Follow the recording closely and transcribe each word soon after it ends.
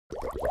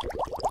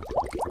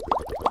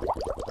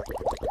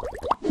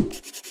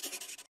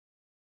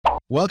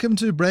Welcome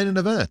to Brain and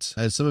Event.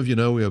 As some of you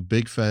know, we are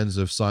big fans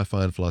of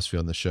sci-fi and philosophy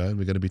on the show, and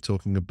we're going to be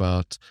talking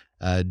about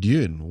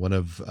Dune, one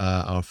of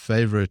our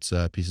favorite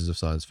pieces of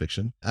science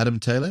fiction.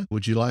 Adam Taylor,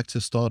 would you like to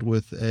start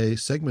with a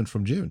segment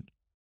from Dune?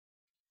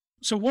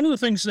 So one of the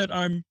things that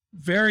I'm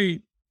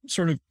very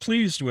sort of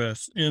pleased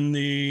with in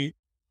the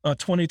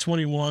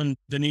 2021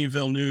 Denis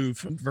Villeneuve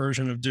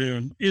version of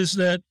Dune is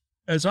that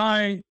as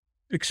I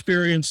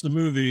experience the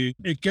movie,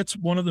 it gets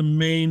one of the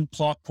main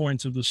plot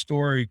points of the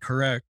story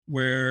correct,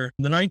 where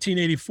the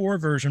 1984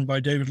 version by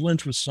David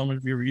Lynch, which some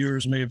of your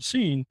viewers may have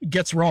seen,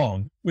 gets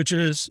wrong, which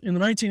is in the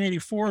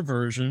 1984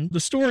 version, the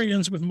story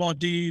ends with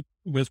Muad'Dib,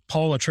 with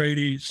Paul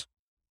Atreides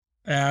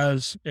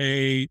as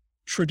a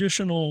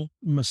traditional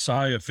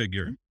messiah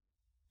figure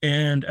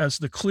and as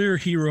the clear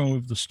hero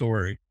of the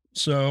story.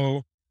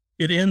 So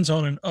it ends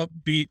on an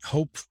upbeat,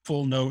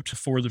 hopeful note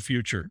for the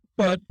future.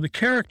 But the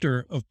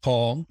character of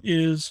Paul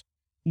is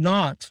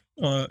not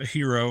a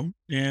hero.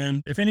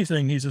 And if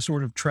anything, he's a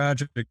sort of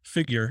tragic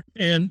figure.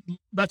 And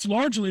that's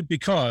largely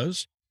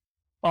because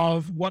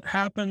of what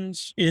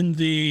happens in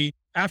the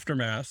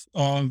aftermath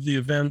of the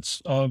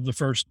events of the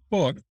first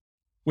book,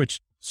 which,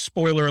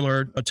 spoiler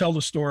alert, tell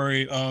the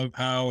story of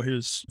how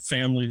his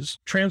family's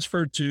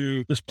transferred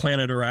to this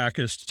planet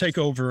Arrakis to take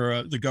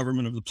over the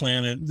government of the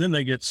planet. Then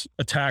they get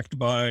attacked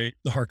by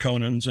the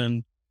Harkonnens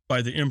and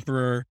by the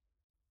Emperor,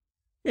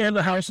 and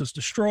the house is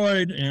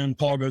destroyed, and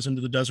Paul goes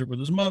into the desert with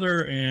his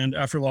mother, and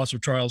after lots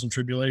of trials and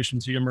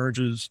tribulations, he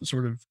emerges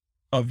sort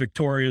of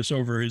victorious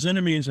over his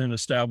enemies and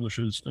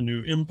establishes a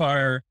new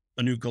empire,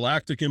 a new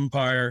galactic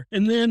empire.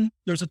 And then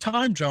there's a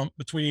time jump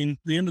between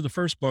the end of the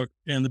first book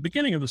and the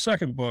beginning of the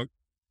second book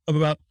of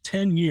about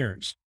 10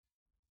 years.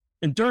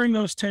 And during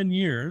those 10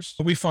 years,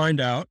 we find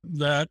out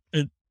that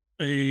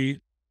a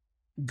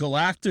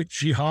galactic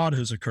jihad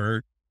has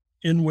occurred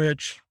in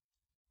which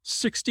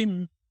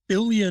 60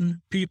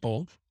 billion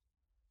people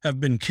have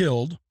been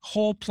killed,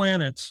 whole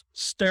planets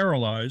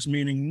sterilized,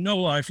 meaning no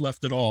life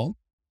left at all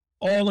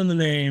in the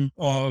name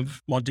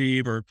of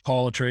Muad'Dib or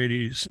Paul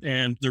Atreides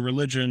and the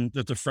religion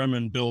that the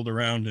Fremen build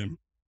around him.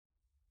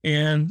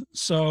 And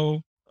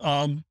so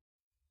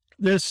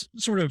this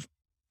sort of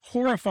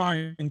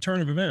horrifying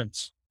turn of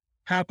events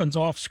happens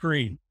off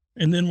screen.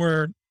 And then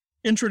we're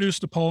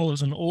introduced to Paul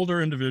as an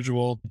older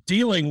individual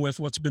dealing with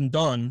what's been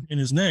done in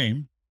his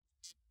name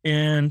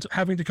and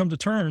having to come to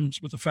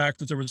terms with the fact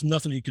that there was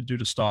nothing he could do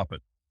to stop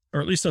it, or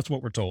at least that's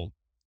what we're told.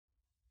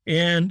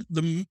 And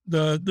the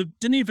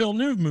Denis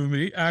Villeneuve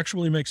movie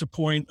actually makes a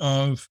point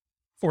of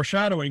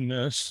foreshadowing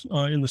this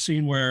in the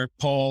scene where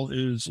Paul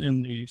is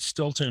in the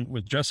still tent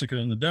with Jessica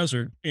in the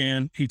desert,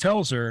 and he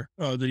tells her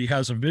that he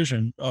has a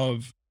vision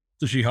of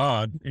the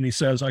jihad, and he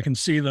says, "I can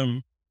see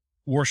them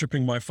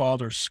worshiping my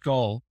father's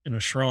skull in a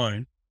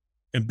shrine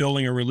and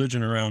building a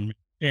religion around me."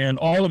 And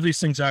all of these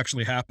things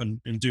actually happen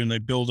in Dune. They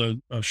build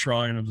a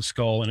shrine of the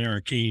skull in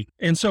Arrakeen.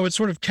 And so it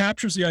sort of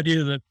captures the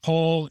idea that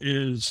Paul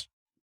is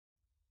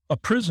a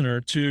prisoner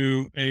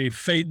to a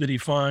fate that he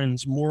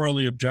finds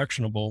morally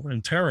objectionable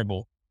and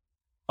terrible.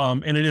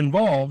 And it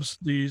involves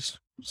these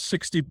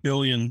 60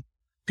 billion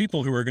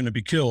people who are going to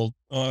be killed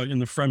in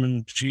the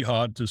Fremen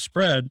jihad to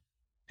spread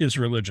his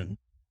religion.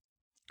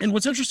 And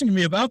what's interesting to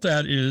me about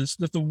that is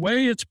that the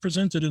way it's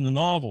presented in the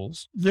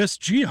novels, this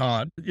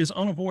jihad is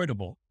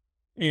unavoidable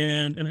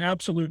and an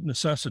absolute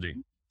necessity.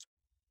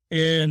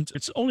 And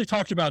it's only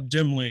talked about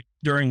dimly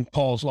during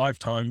Paul's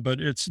lifetime,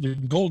 but it's the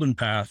golden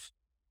path,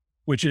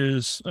 which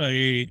is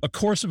a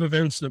course of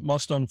events that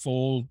must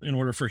unfold in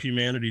order for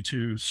humanity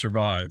to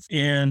survive.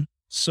 And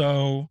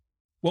so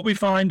what we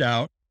find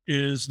out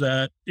is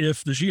that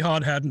if the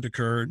jihad hadn't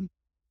occurred,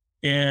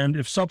 and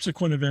if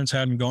subsequent events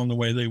hadn't gone the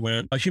way they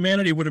went,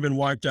 humanity would have been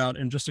wiped out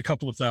in just a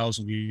couple of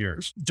thousand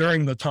years.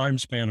 During the time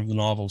span of the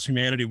novels,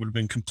 humanity would have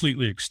been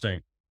completely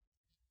extinct.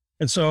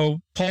 And so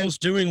Paul's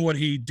doing what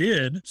he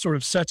did sort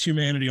of sets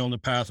humanity on the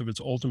path of its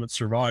ultimate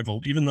survival,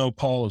 even though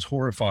Paul is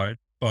horrified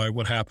by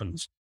what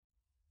happens.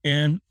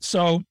 And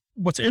so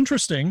what's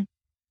interesting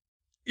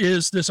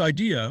is this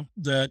idea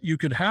that you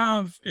could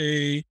have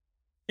a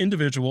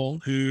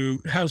individual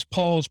who has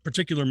Paul's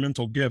particular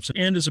mental gifts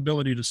and his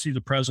ability to see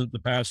the present, the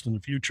past, and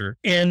the future.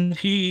 And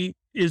he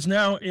is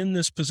now in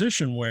this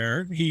position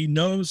where he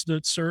knows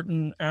that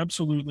certain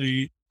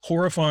absolutely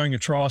horrifying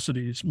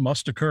atrocities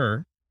must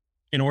occur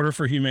in order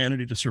for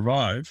humanity to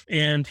survive.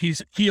 And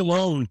he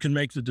alone can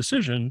make the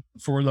decision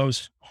for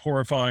those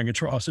horrifying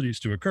atrocities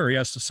to occur. He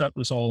has to set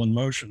this all in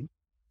motion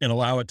and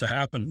allow it to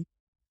happen.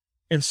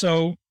 And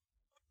so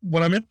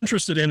what I'm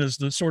interested in is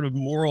the sort of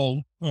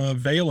moral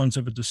valence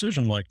of a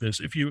decision like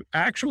this. If you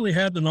actually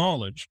had the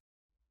knowledge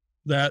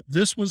that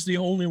this was the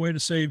only way to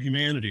save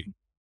humanity,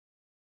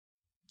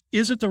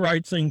 is it the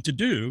right thing to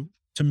do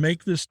to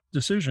make this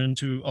decision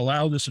to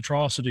allow this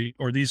atrocity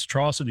or these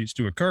atrocities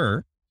to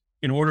occur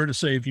in order to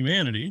save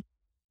humanity?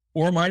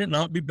 Or might it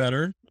not be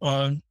better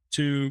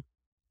to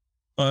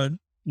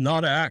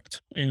not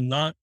act and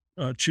not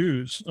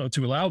choose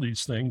to allow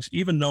these things,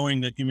 even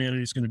knowing that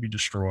humanity is going to be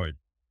destroyed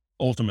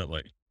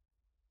ultimately?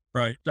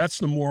 Right. That's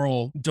the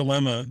moral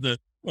dilemma that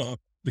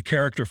the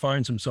character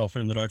finds himself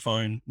in that I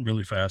find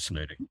really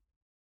fascinating.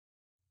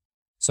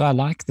 So I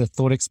like the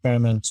thought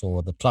experiment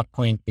or the plot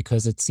point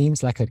because it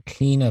seems like a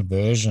cleaner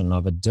version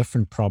of a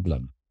different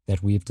problem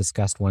that we've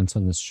discussed once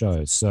on this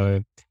show.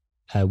 So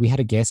we had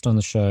a guest on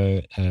the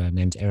show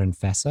named Aaron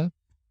Fasser,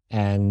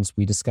 and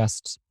we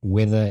discussed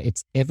whether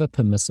it's ever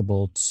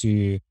permissible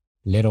to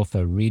let off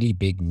a really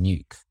big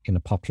nuke in a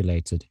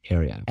populated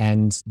area.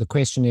 And the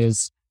question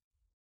is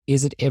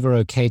it ever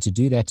okay to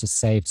do that to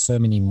save so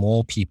many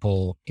more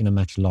people in a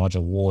much larger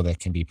war that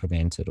can be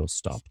prevented or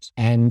stopped?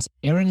 And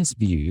Aaron's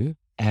view,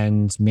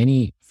 and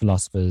many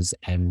philosophers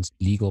and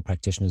legal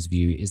practitioners'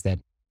 view, is that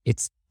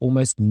it's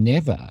almost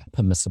never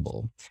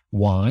permissible.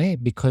 Why?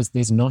 Because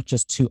there's not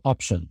just two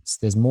options.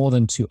 There's more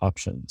than two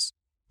options.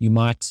 You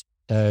might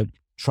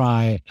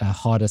try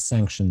harder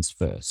sanctions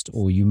first,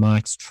 or you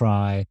might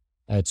try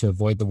to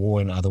avoid the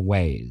war in other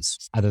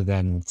ways other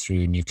than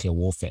through nuclear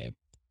warfare.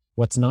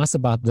 What's nice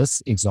about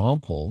this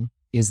example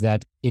is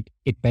that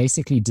it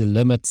basically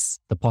delimits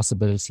the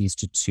possibilities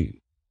to two.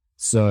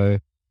 So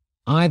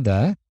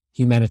either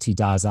humanity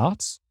dies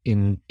out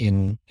in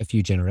a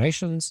few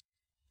generations,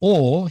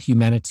 or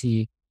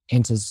humanity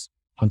enters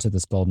onto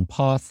this golden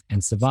path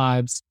and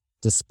survives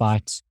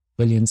despite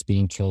billions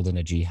being killed in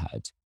a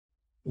jihad.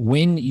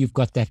 When you've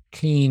got that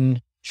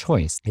clean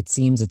choice, it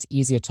seems it's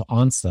easier to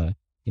answer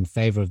in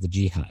favor of the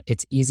jihad.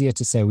 It's easier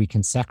to say we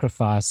can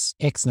sacrifice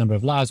X number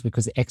of lives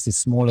because X is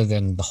smaller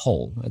than the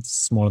whole. It's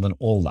smaller than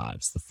all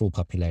lives, the full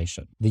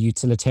population. The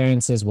utilitarian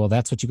says, well,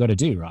 that's what you got to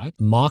do, right?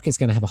 Mark is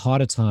going to have a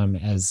harder time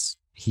as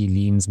he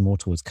leans more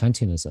towards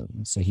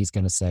Kantianism. So he's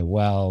going to say,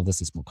 well,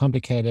 this is more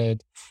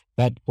complicated.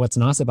 But what's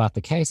nice about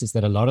the case is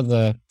that a lot of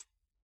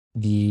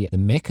the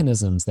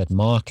mechanisms that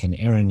Mark and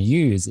Aaron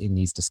use in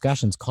these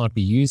discussions can't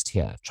be used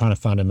here. Trying to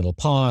find a middle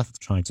path,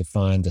 trying to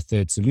find a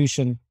third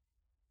solution.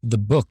 The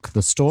book,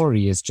 the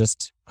story is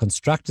just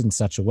constructed in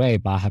such a way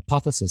by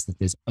hypothesis that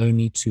there's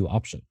only two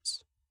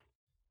options.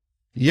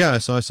 Yeah,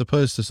 so I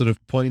suppose to sort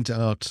of point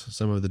out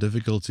some of the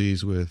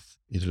difficulties with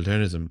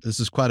utilitarianism, this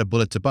is quite a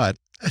bullet to bite.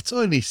 It's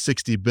only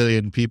 60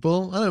 billion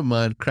people. I don't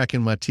mind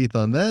cracking my teeth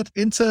on that.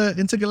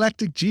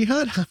 Intergalactic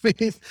jihad? I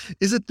mean,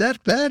 is it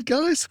that bad,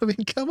 guys? I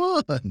mean, come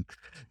on.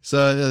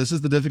 So this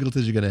is the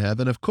difficulties you're going to have.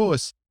 And of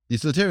course, the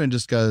utilitarian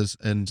just goes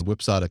and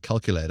whips out a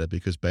calculator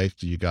because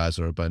basically you guys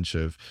are a bunch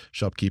of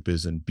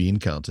shopkeepers and bean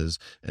counters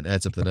and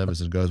adds up the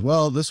numbers and goes,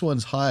 well, this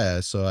one's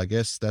higher, so I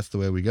guess that's the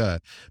way we go.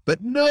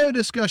 But no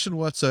discussion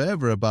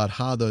whatsoever about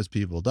how those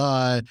people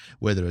die,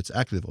 whether it's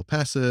active or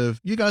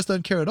passive. You guys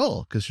don't care at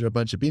all because you're a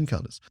bunch of bean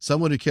counters.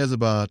 Someone who cares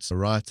about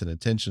rights and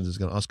intentions is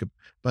going to ask a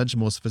bunch of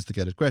more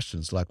sophisticated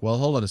questions like, well,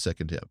 hold on a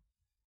second here.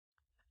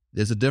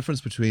 There's a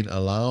difference between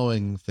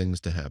allowing things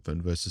to happen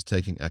versus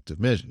taking active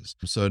measures.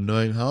 So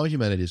knowing how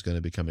humanity is going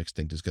to become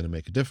extinct is going to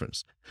make a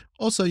difference.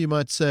 Also, you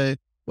might say,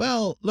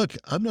 well, look,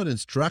 I'm not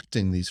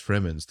instructing these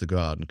Fremens to go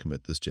out and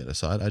commit this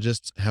genocide. I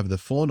just have the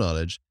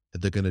foreknowledge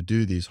that they're going to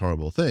do these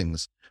horrible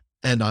things.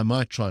 And I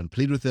might try and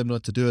plead with them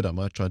not to do it. I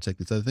might try and take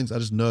these other things. I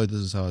just know this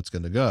is how it's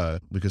going to go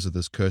because of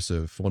this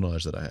cursive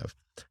foreknowledge that I have.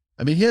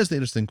 I mean, here's the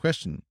interesting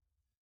question.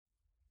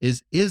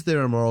 Is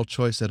there a moral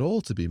choice at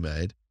all to be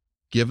made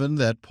given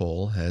that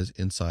Paul has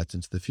insights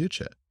into the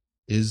future?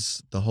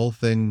 Is the whole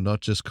thing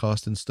not just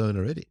cast in stone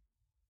already?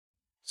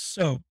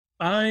 So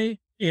I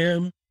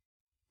am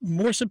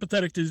more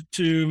sympathetic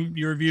to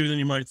your view than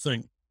you might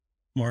think,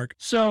 Mark.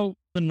 So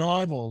the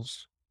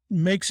novels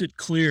makes it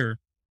clear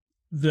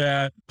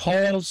that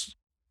Paul's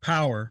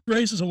power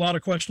raises a lot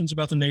of questions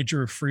about the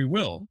nature of free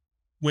will.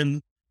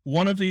 When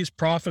one of these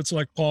prophets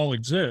like Paul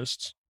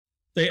exists,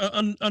 they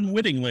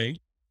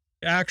unwittingly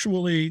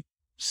actually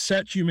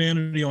set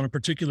humanity on a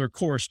particular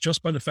course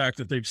just by the fact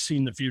that they've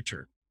seen the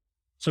future.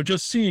 So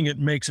just seeing it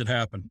makes it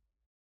happen,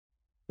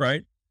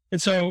 right? And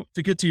so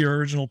to get to your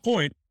original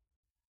point,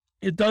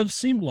 it does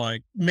seem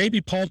like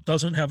maybe Paul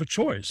doesn't have a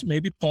choice.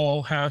 Maybe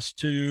Paul has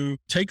to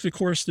take the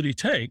course that he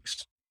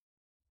takes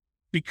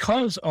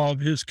because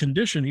of his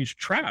condition. He's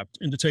trapped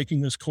into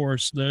taking this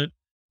course that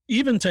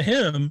even to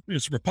him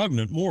is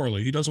repugnant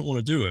morally. He doesn't want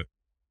to do it.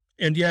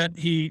 And yet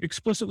he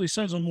explicitly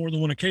says on more than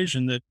one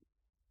occasion that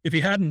if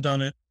he hadn't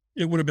done it,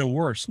 it would have been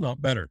worse,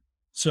 not better.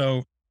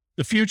 So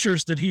the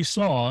futures that he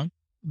saw,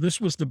 this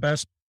was the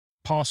best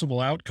possible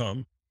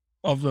outcome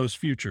of those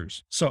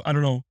futures. So I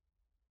don't know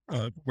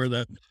where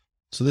that.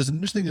 So there's an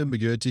interesting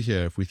ambiguity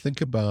here. If we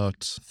think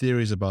about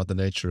theories about the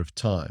nature of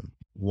time,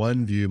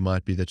 one view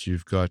might be that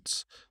you've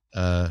got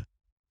a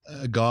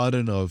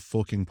garden of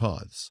forking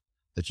paths,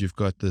 that you've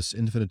got this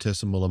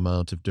infinitesimal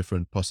amount of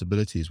different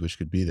possibilities which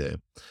could be there.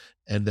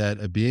 And that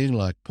a being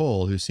like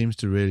Paul, who seems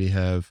to really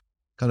have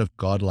kind of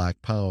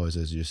godlike powers,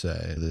 as you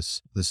say,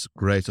 this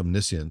great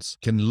omniscience,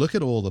 can look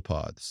at all the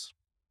paths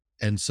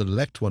and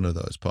select one of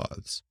those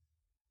paths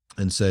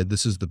and say,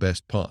 this is the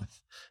best path.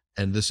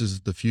 And this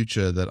is the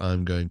future that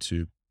I'm going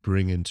to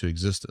bring into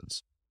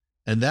existence.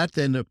 And that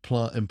then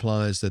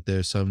implies that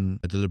there's some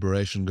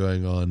deliberation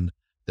going on,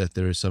 that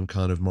there is some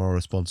kind of moral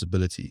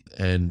responsibility.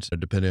 And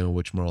depending on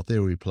which moral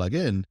theory we plug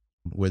in,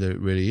 whether it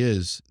really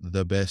is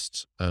the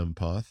best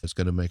path. It's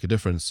going to make a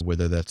difference,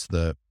 whether that's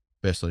the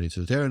best on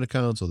utilitarian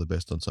accounts or the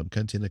best on some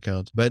Kantian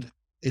account. But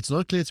it's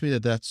not clear to me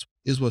that that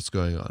is what's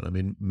going on. I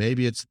mean,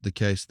 maybe it's the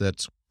case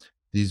that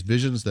these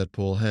visions that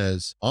Paul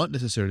has aren't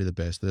necessarily the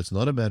best, that it's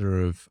not a matter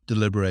of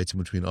deliberating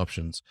between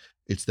options.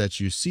 It's that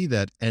you see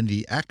that, and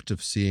the act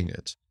of seeing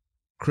it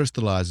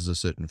crystallizes a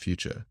certain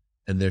future.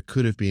 And there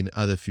could have been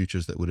other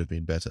futures that would have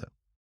been better.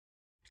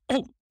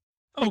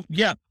 Oh,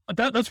 yeah.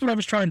 That's what I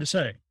was trying to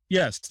say.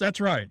 Yes, that's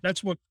right.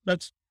 That's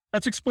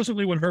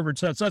explicitly what Herbert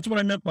says. That's what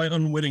I meant by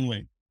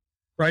unwittingly,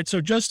 right?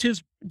 So just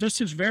his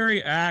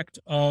very act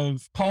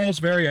of Paul's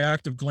very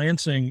act of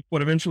glancing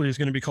what eventually is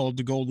going to be called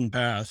the golden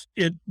path,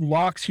 it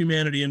locks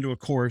humanity into a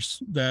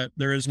course that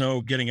there is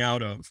no getting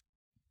out of.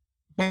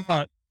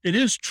 But it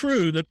is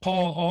true that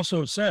Paul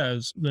also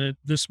says that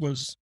this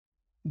was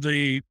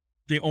the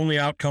only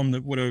outcome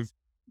that would have,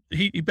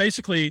 he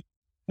basically,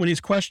 when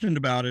he's questioned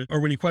about it, or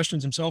when he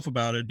questions himself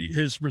about it,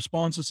 his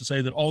response is to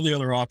say that all the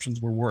other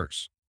options were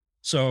worse.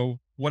 So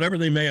whatever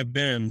they may have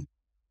been,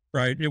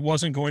 right, it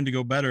wasn't going to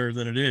go better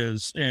than it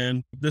is.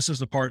 And this is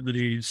the part that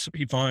he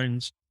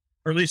finds,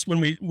 or at least when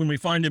we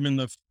find him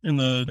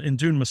in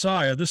Dune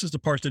Messiah, this is the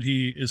part that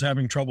he is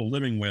having trouble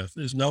living with,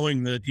 is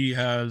knowing that he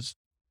has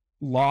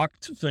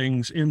locked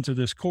things into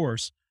this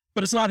course.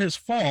 But it's not his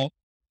fault,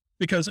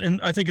 because, and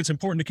I think it's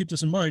important to keep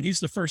this in mind, he's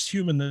the first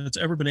human that's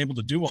ever been able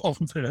to do all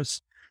of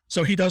this.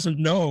 So he doesn't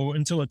know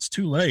until it's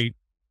too late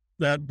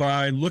that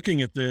by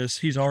looking at this,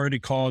 he's already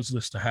caused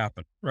this to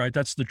happen, right?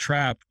 That's the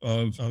trap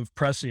of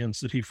prescience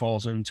that he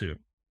falls into.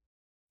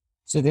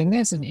 So then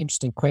there's an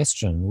interesting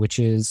question, which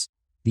is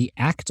the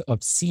act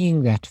of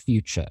seeing that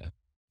future.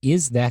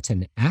 Is that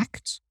an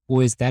act,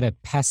 or is that a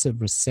passive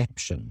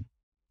reception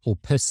or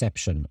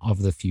perception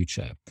of the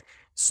future?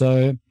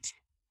 So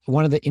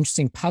one of the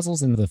interesting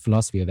puzzles in the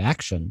philosophy of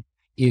action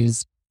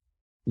is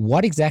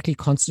what exactly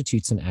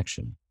constitutes an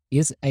action?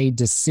 Is a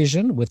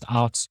decision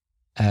without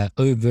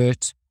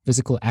overt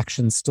physical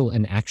action still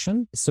an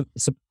action? So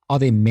are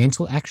there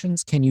mental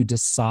actions? Can you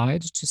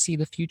decide to see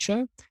the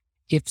future?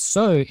 If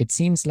so, it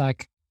seems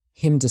like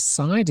him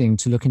deciding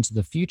to look into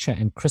the future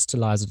and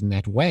crystallize it in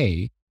that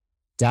way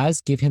does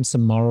give him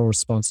some moral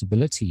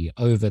responsibility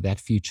over that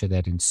future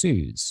that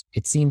ensues.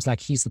 It seems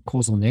like he's the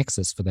causal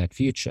nexus for that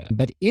future.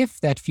 But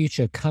if that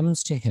future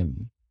comes to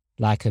him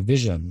like a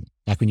vision,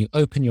 like when you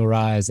open your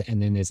eyes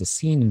and then there's a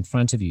scene in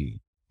front of you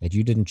that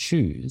you didn't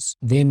choose,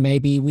 then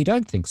maybe we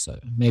don't think so.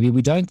 Maybe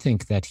we don't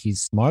think that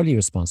he's morally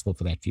responsible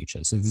for that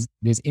future. So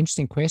there's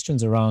interesting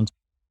questions around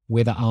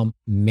whether our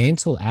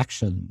mental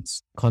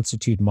actions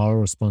constitute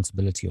moral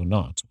responsibility or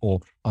not,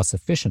 or are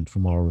sufficient for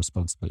moral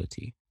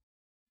responsibility.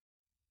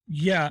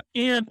 Yeah,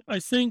 and I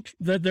think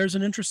that there's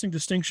an interesting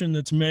distinction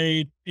that's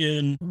made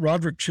in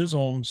Roderick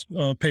Chisholm's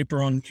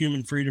paper on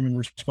human freedom and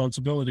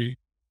responsibility,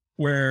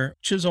 where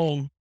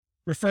Chisholm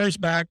refers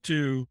back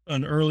to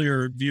an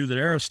earlier view that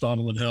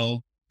Aristotle had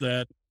held,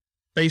 that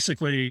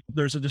basically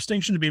there's a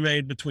distinction to be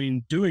made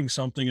between doing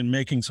something and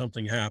making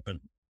something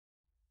happen.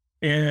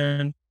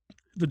 And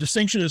the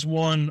distinction is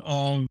one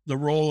of the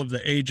role of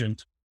the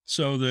agent,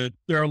 so that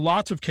there are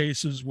lots of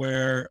cases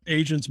where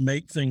agents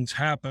make things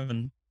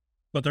happen,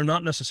 but they're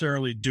not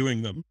necessarily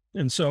doing them.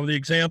 And so the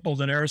example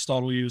that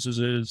Aristotle uses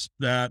is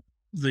that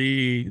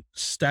the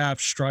staff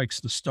strikes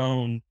the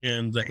stone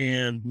and the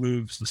hand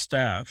moves the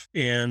staff.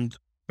 And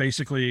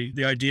basically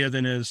the idea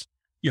then is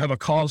you have a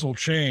causal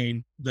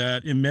chain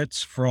that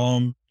emits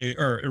from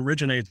or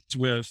originates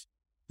with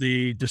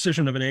the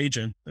decision of an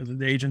agent.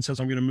 The agent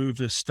says, I'm going to move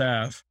this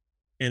staff.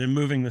 And in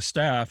moving the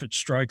staff, it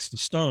strikes the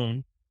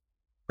stone.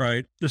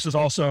 Right. This is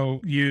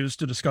also used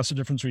to discuss the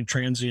difference between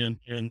transient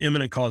and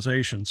imminent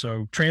causation.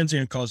 So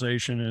transient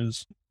causation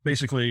is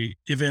basically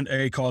event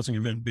A causing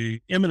event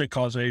B. Imminent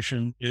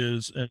causation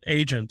is an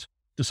agent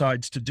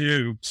decides to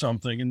do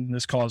something and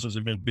this causes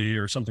event B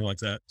or something like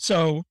that.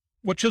 So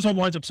what Chisholm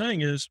winds up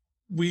saying is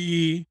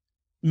we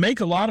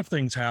make a lot of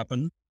things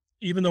happen,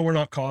 even though we're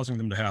not causing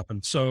them to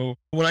happen. So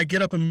when I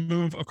get up and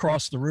move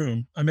across the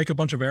room, I make a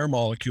bunch of air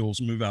molecules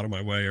move out of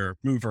my way or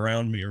move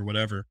around me or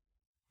whatever.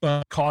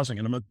 Causing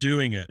it. I'm not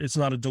doing it. It's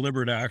not a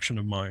deliberate action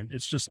of mine.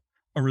 It's just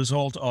a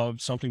result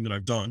of something that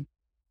I've done.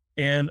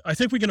 And I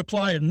think we can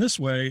apply it in this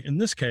way, in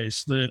this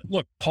case, that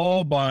look,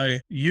 Paul,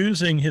 by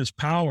using his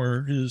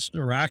power, his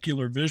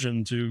oracular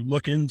vision to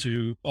look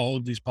into all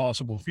of these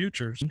possible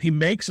futures, he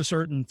makes a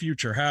certain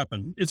future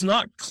happen. It's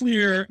not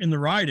clear in the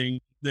writing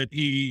that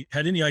he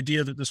had any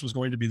idea that this was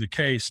going to be the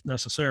case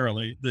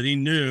necessarily, that he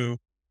knew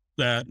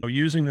that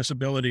using this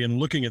ability and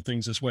looking at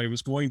things this way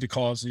was going to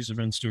cause these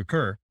events to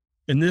occur.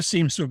 And this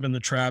seems to have been the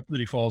trap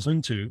that he falls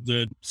into,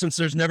 that since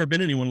there's never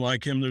been anyone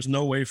like him, there's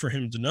no way for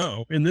him to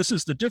know. And this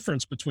is the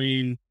difference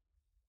between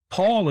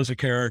Paul as a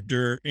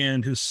character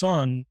and his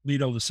son,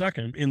 Leto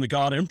II, in The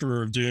God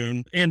Emperor of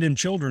Dune and in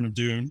Children of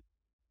Dune,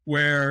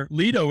 where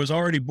Leto is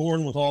already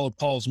born with all of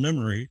Paul's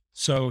memory.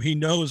 So he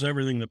knows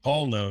everything that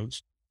Paul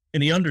knows.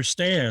 And he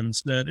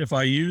understands that if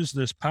I use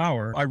this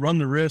power, I run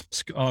the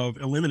risk of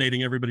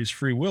eliminating everybody's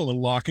free will and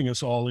locking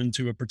us all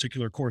into a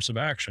particular course of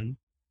action.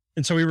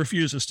 And so he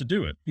refuses to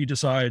do it. He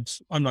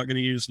decides, I'm not going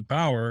to use the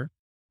power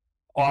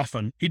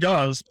often. He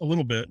does a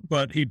little bit,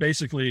 but he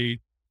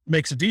basically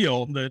makes a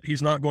deal that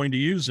he's not going to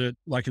use it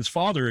like his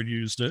father had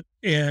used it.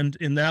 And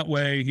in that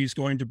way, he's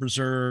going to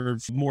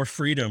preserve more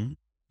freedom,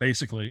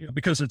 basically,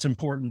 because it's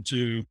important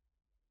to,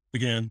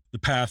 again, the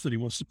path that he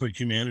wants to put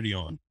humanity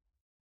on.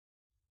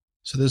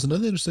 So there's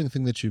another interesting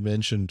thing that you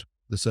mentioned,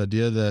 this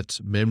idea that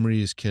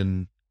memories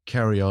can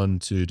carry on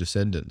to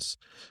descendants.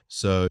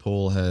 So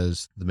Paul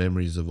has the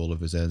memories of all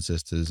of his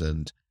ancestors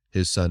and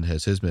his son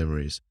has his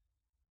memories.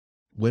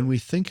 When we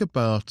think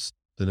about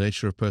the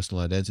nature of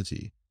personal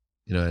identity,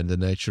 and the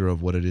nature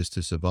of what it is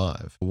to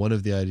survive, one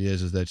of the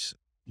ideas is that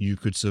you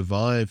could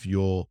survive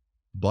your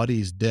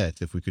body's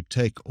death if we could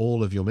take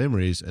all of your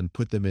memories and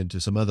put them into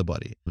some other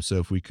body. So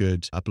if we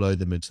could upload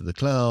them into the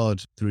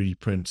cloud, 3D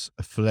print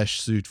a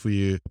flesh suit for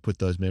you, put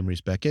those memories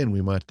back in,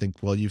 we might think,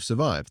 well, you've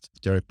survived.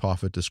 Derek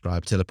Parfit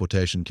described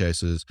teleportation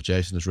cases.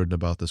 Jason has written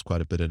about this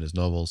quite a bit in his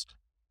novels.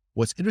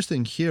 What's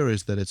interesting here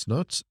is that it's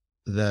not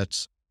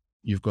that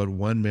you've got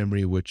one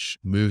memory which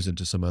moves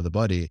into some other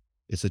body.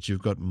 It's that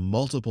you've got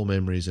multiple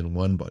memories in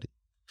one body.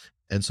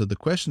 And so the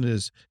question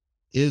is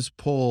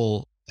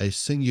Paul a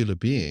singular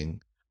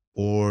being,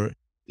 or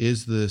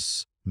is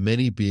this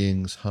many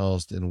beings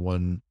housed in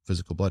one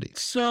physical body?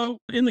 So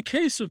in the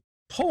case of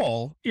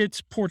Paul,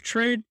 it's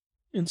portrayed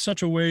in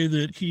such a way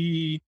that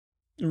he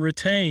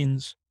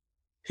retains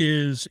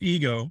his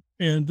ego.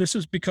 And this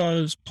is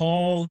because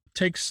Paul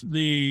takes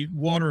the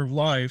water of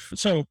life.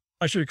 So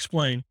I should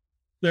explain.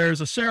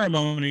 There's a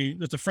ceremony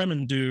that the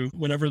Fremen do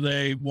whenever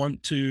they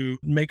want to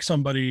make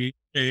somebody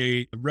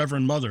a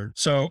Reverend Mother.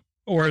 So,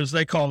 or as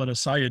they call it, a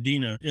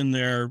Sayadina in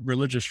their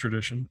religious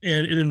tradition.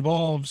 And it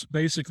involves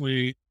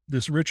basically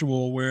this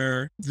ritual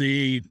where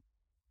the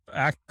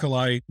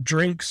acolyte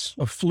drinks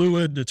a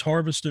fluid that's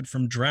harvested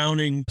from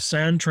drowning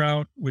sand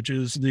trout, which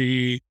is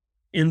the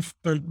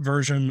infant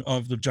version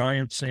of the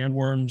giant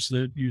sandworms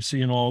that you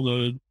see in all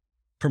the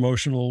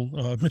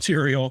promotional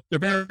material. They're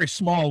very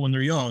small when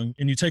they're young,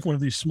 and you take one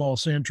of these small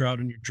sand trout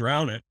and you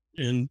drown it.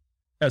 And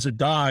as it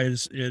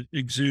dies, it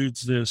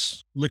exudes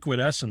this liquid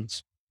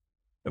essence,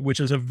 which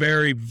is a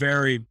very,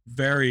 very,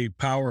 very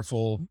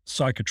powerful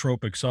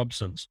psychotropic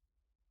substance.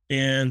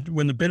 And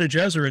when the Bene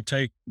Gesserit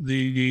take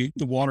the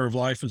water of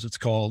life, as it's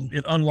called,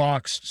 it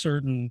unlocks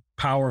certain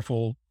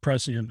powerful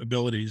prescient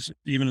abilities,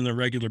 even in the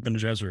regular Bene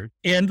Gesserit.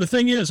 And the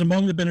thing is,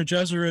 among the Bene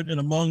Gesserit and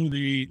among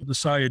the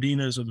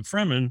Sayadinas of the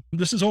Fremen,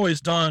 this is always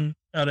done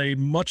at a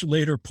much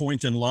later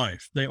point in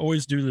life. They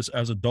always do this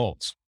as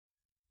adults,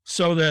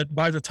 so that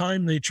by the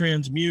time they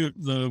transmute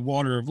the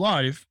water of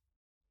life,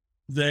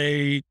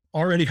 they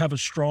already have a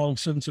strong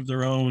sense of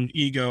their own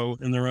ego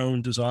and their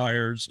own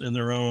desires and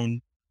their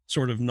own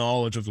sort of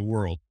knowledge of the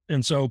world.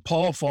 And so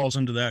Paul falls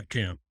into that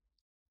camp.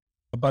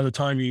 By the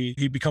time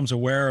he becomes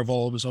aware of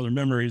all of his other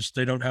memories,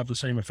 they don't have the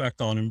same effect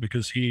on him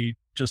because he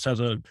just has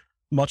a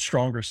much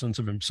stronger sense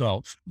of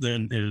himself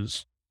than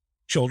his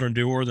children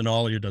do or than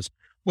Alia does.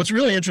 What's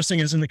really interesting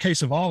is in the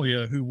case of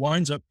Alia, who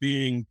winds up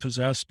being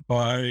possessed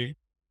by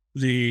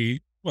the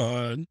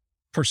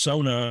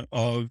persona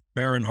of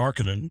Baron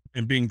Harkonnen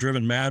and being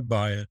driven mad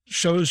by it,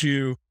 shows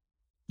you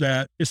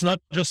that it's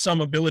not just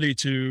some ability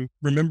to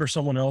remember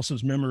someone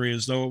else's memory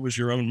as though it was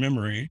your own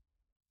memory.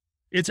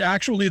 It's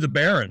actually the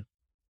Baron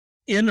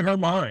in her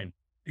mind.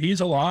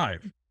 He's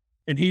alive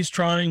and he's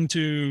trying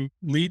to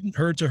lead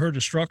her to her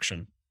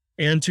destruction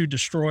and to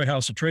destroy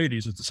House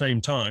Atreides at the same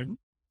time.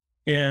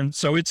 And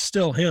so it's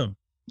still him.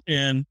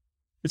 And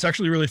it's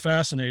actually really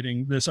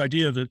fascinating, this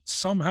idea that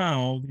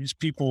somehow these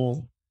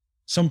people,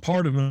 some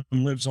part of them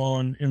lives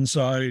on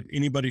inside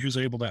anybody who's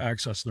able to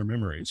access their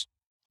memories.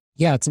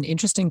 Yeah, it's an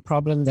interesting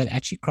problem that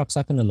actually crops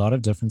up in a lot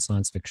of different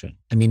science fiction.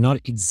 I mean, not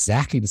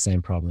exactly the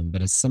same problem,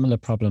 but a similar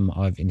problem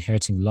of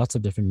inheriting lots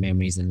of different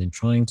memories and then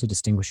trying to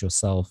distinguish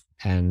yourself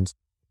and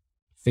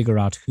figure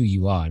out who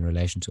you are in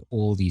relation to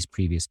all these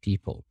previous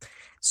people.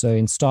 So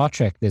in Star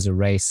Trek, there's a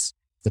race,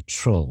 the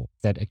Trill,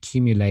 that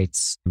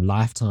accumulates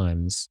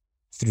lifetimes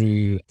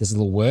through this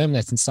little worm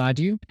that's inside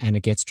you, and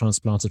it gets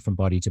transplanted from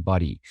body to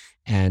body.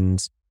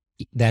 And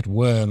that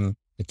worm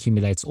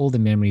accumulates all the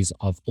memories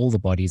of all the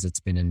bodies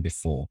it's been in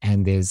before.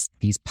 And there's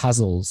these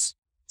puzzles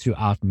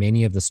throughout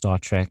many of the Star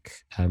Trek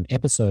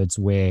episodes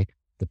where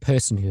the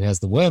person who has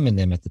the worm in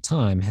them at the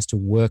time has to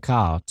work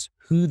out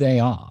who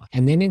they are.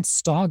 And then in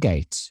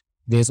Stargate,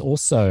 there's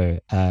also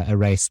a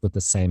race with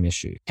the same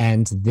issue.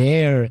 And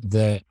there,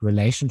 the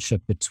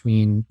relationship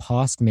between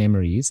past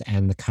memories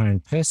and the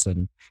current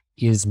person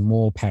is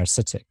more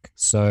parasitic.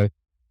 So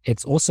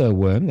it's also a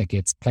worm that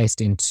gets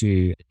placed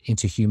into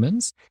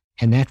humans,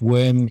 and that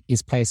worm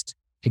is placed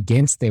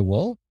against their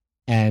will,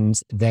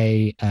 and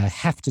they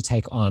have to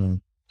take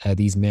on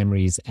these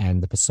memories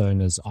and the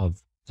personas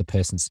of the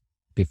persons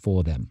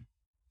before them.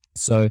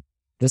 So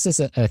this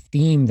is a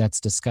theme that's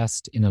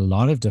discussed in a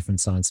lot of different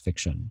science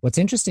fiction. What's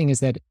interesting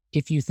is that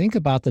if you think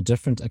about the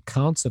different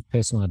accounts of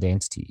personal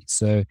identity,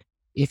 so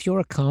if your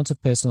account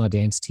of personal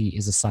identity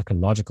is a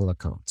psychological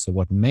account, so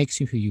what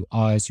makes you who you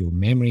are is your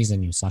memories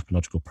and your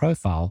psychological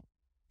profile,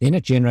 then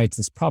it generates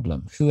this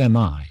problem. Who am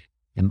I?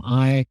 Am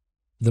I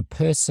the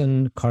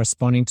person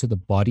corresponding to the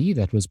body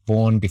that was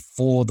born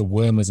before the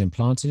worm was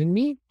implanted in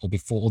me or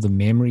before all the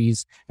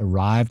memories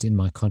arrived in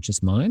my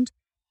conscious mind?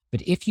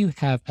 But if you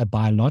have a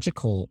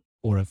biological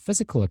or a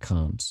physical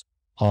account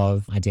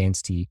of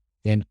identity,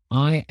 then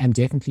I am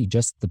definitely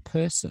just the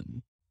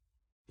person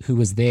who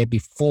was there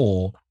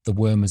before the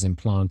worm was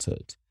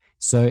implanted.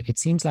 So it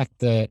seems like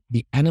the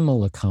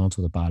animal account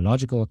or the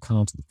biological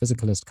account or the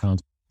physicalist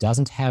account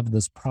doesn't have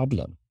this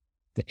problem.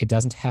 It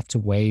doesn't have to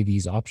weigh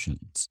these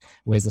options,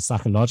 whereas the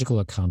psychological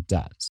account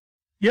does.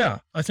 Yeah,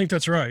 I think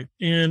that's right.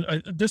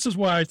 And this is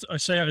why I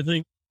say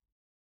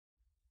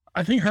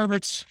I think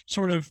Herbert's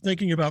sort of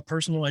thinking about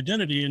personal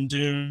identity in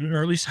Dune,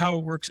 or at least how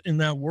it works in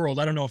that world.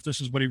 I don't know if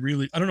this is what I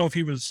don't know if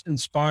he was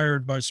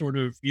inspired by sort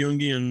of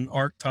Jungian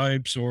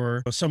archetypes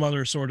or some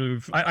other sort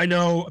of, I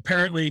know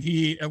apparently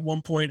he at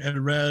one point had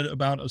read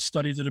about a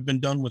study that had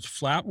been done with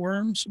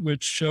flatworms,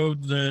 which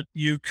showed that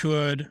you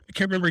could, I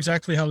can't remember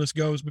exactly how this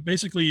goes, but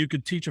basically you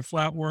could teach a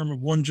flatworm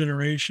of one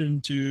generation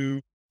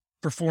to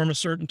perform a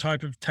certain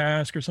type of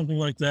task or something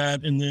like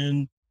that. And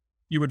then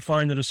you would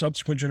find that a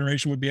subsequent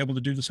generation would be able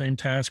to do the same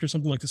task or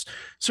something like this.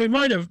 So he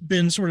might have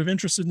been sort of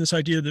interested in this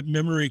idea that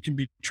memory can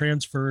be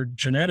transferred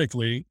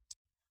genetically.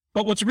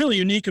 But what's really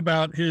unique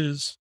about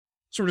his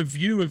sort of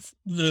view of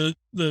the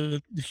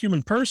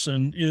human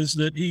person is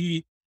that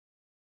he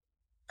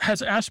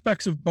has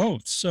aspects of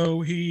both.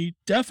 So he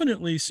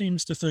definitely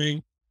seems to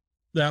think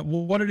that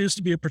what it is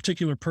to be a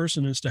particular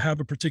person is to have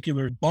a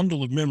particular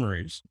bundle of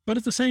memories. But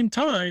at the same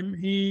time,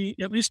 he,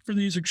 at least for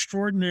these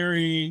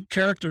extraordinary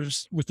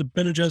characters with the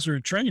Bene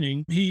Gesserit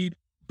training, he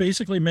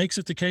basically makes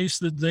it the case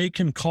that they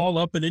can call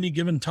up at any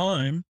given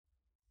time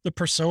the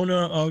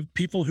persona of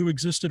people who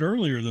existed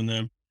earlier than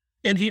them.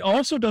 And he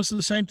also does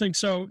the same thing.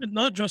 So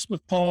not just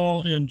with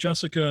Paul and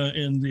Jessica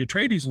and the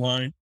Atreides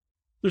line,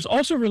 there's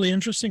also really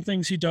interesting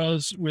things he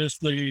does with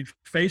the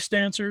face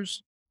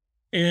dancers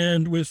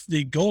and with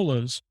the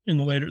Golas in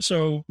the later.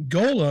 So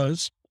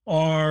Golas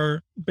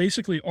are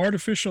basically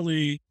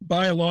artificially,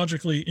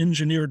 biologically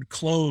engineered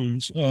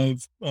clones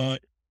of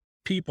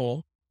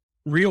people,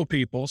 real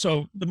people.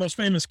 So the most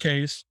famous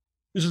case,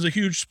 this is a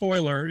huge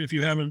spoiler if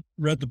you haven't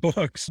read the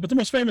books, but the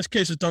most famous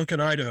case is Duncan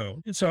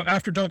Idaho. And so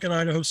after Duncan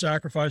Idaho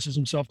sacrifices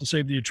himself to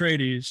save the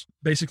Atreides,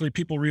 basically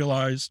people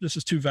realize this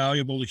is too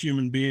valuable to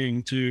human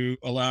being to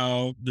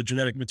allow the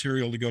genetic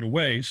material to go to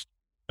waste.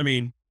 I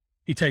mean,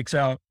 he takes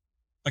out,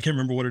 I can't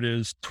remember what it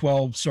is,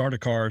 12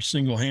 Sardaukar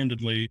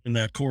single-handedly in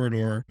that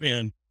corridor,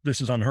 and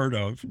this is unheard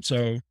of.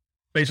 So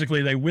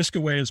basically they whisk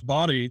away his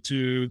body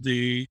to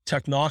the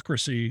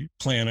technocracy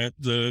planet,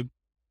 the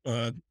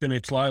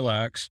Bene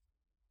Tleilax,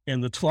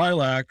 and the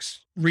Tleilax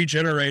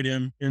regenerate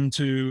him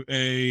into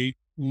a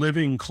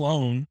living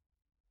clone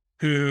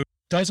who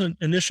doesn't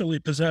initially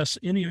possess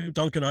any of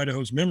Duncan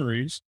Idaho's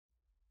memories,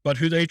 but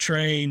who they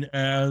train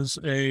as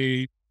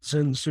a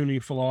Zen Sunni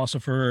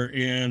philosopher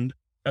and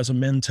as a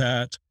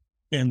mentat.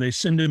 And they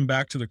send him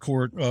back to the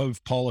court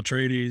of Paul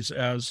Atreides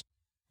as,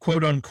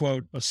 quote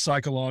unquote, a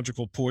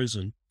psychological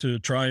poison to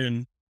try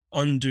and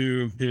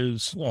undo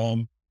his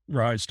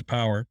rise to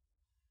power.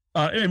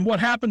 And what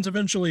happens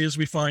eventually is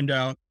we find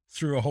out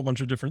through a whole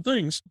bunch of different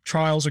things.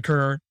 Trials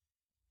occur.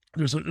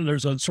 There's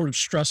a sort of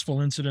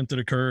stressful incident that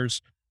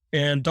occurs,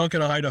 and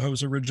Duncan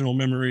Idaho's original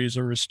memories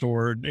are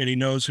restored, and he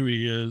knows who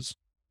he is.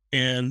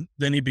 And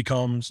then he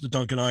becomes the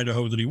Duncan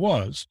Idaho that he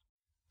was,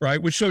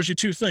 right? Which shows you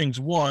two things.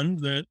 One,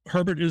 that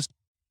Herbert is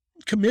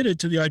committed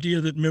to the idea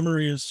that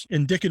memory is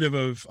indicative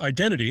of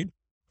identity,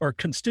 or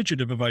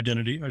constitutive of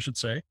identity, I should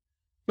say.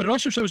 But it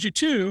also shows you,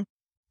 too,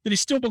 that he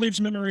still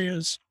believes memory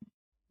is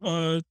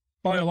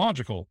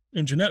biological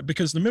and genetic,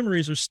 because the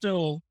memories are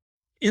still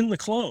in the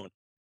clone,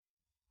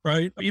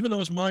 right? Even though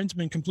his mind's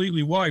been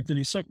completely wiped and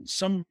he's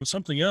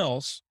something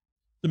else,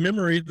 the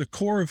memory, the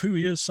core of who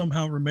he is,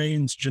 somehow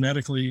remains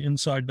genetically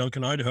inside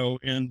Duncan Idaho,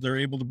 and they're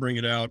able to bring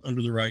it out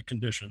under the right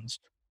conditions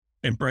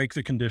and break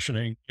the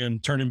conditioning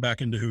and turn him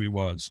back into who he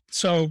was.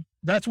 So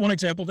that's one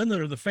example. Then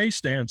there are the face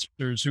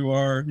dancers, who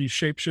are these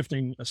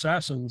shape-shifting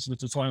assassins that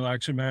the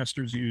Tleilaxan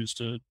masters use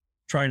to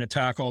try and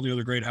attack all the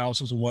other great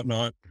houses and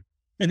whatnot.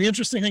 And the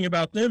interesting thing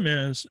about them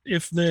is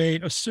if they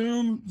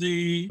assume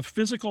the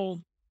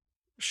physical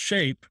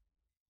shape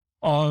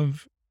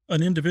of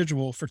an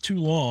individual for too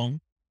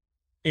long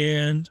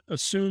and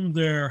assume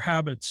their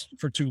habits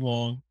for too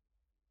long,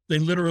 they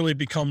literally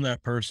become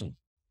that person.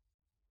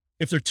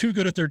 If they're too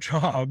good at their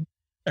job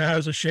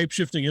as a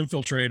shape-shifting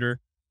infiltrator,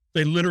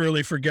 they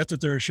literally forget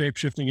that they're a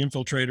shape-shifting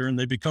infiltrator and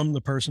they become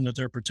the person that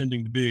they're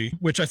pretending to be,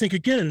 which I think,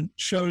 again,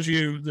 shows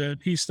you that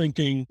he's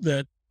thinking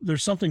that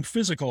there's something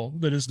physical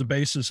that is the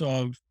basis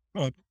of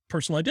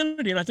personal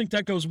identity. And I think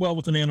that goes well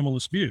with an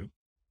animalist view,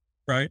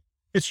 right?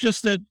 It's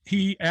just that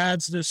he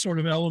adds this sort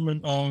of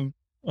element of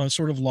a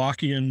sort of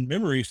Lockean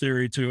memory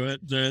theory to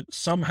it, that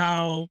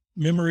somehow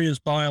memory is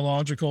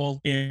biological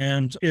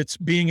and it's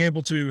being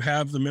able to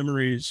have the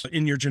memories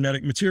in your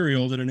genetic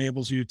material that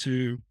enables you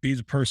to be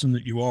the person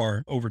that you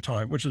are over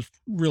time, which is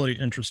really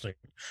interesting.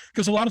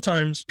 Because a lot of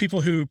times people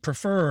who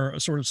prefer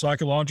a sort of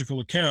psychological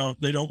account,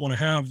 they don't want to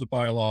have the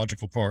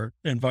biological part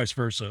and vice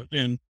versa.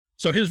 And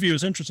so his view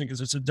is interesting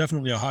because it's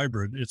definitely a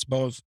hybrid. It's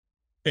both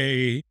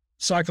a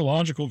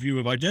psychological view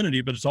of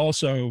identity, but it's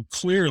also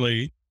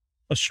clearly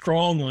a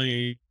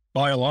strongly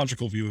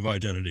biological view of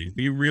identity.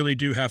 You really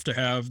do have to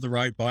have the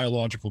right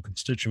biological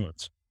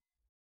constituents.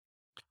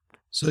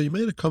 So you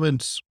made a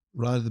comment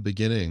right at the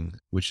beginning,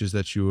 which is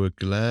that you were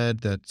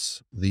glad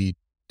that the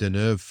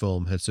Deneuve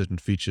film had certain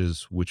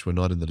features which were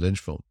not in the Lynch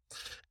film.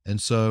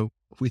 And so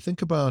if we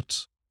think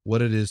about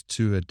what it is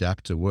to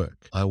adapt a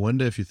work, I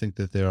wonder if you think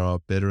that there are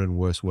better and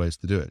worse ways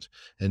to do it.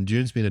 And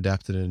Dune's been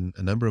adapted in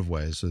a number of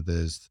ways. So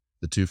there's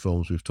the 2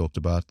 films we've talked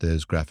about,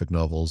 there's graphic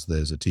novels,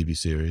 there's a TV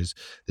series,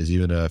 there's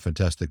even a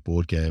fantastic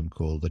board game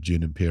called the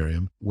Dune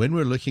Imperium. When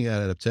we're looking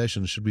at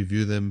adaptations, should we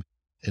view them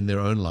in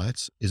their own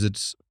lights? Is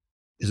it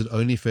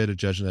only fair to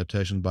judge an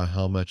adaptation by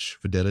how much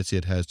fidelity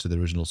it has to the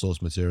original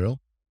source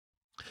material?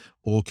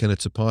 Or can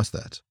it surpass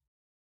that?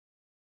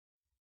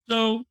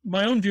 So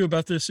my own view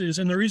about this is,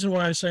 and the reason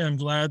why I say I'm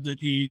glad that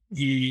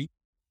he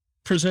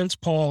presents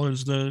Paul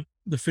as the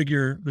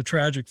figure, the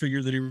tragic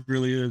figure that he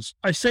really is.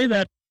 I say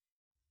that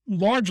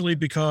largely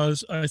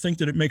because I think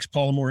that it makes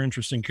Paul a more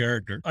interesting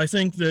character. I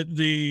think that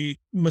the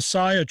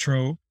Messiah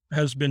trope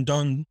has been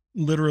done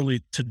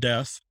literally to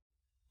death.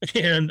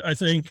 And I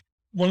think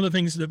one of the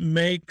things that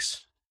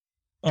makes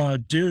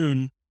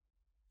Dune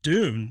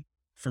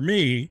for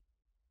me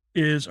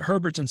is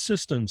Herbert's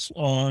insistence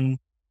on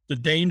the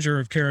danger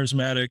of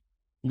charismatic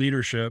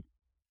leadership,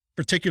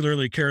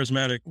 particularly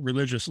charismatic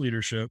religious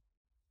leadership,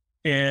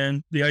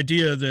 and the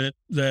idea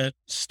that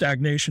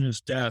stagnation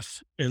is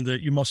death and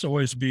that you must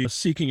always be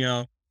seeking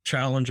out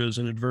challenges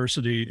and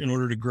adversity in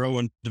order to grow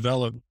and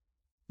develop.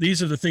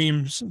 These are the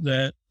themes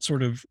that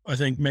sort of, I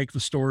think, make the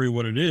story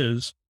what it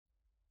is.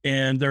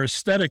 And they're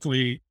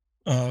aesthetically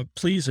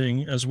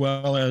pleasing, as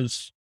well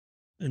as,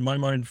 in my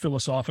mind,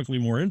 philosophically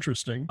more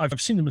interesting. I've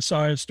seen the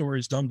Messiah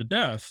stories done to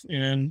death.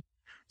 And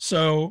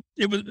so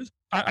it was,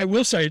 I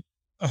will say,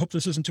 I hope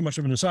this isn't too much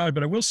of an aside,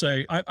 but I will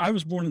say I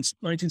was born in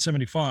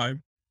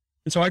 1975.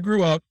 And so I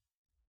grew up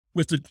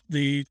with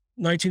the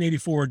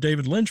 1984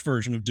 David Lynch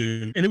version of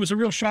Dune. And it was a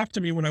real shock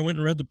to me when I went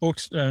and read the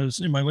books as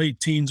in my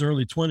late teens,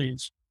 early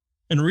 20s,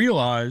 and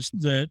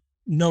realized that,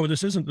 no,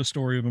 this isn't the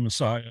story of a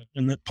Messiah,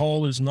 and that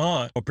Paul is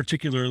not a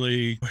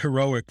particularly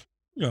heroic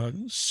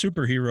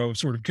superhero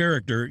sort of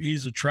character.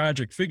 He's a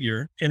tragic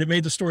figure. And it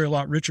made the story a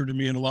lot richer to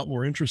me and a lot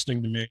more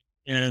interesting to me.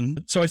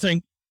 And so I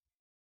think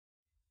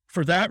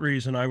for that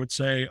reason, I would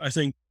say, I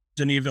think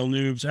Denis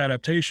Villeneuve's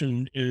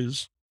adaptation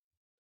is,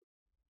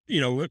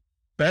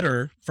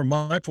 better from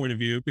my point of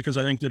view, because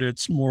I think that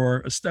it's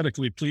more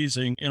aesthetically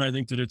pleasing and I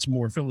think that it's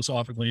more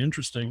philosophically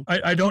interesting.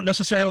 I don't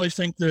necessarily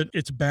think that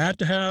it's bad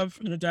to have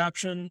an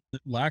adaptation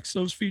that lacks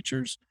those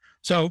features.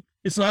 So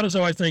it's not as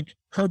though I think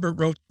Herbert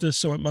wrote this,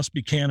 so it must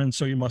be canon,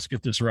 so you must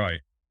get this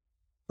right.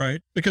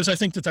 Right? Because I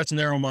think that that's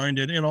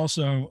narrow-minded, and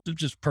also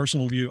just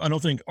personal view. I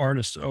don't think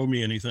artists owe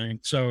me anything.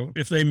 So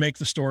if they make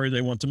the story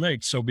they want to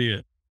make, so be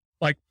it.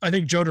 Like, I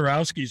think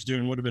Jodorowsky's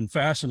Dune would have been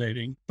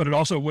fascinating, but it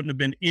also wouldn't have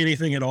been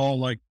anything at all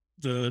like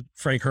the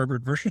Frank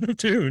Herbert version of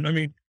Dune. I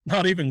mean,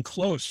 not even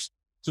close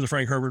to the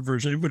Frank Herbert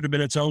version. It would have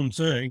been its own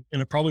thing,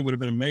 and it probably would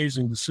have been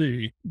amazing to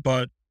see.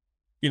 But,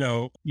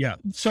 yeah.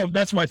 So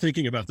that's my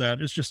thinking about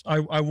that. It's just,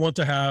 I want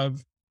to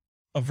have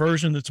a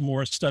version that's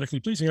more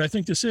aesthetically pleasing. And I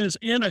think this is,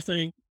 and I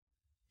think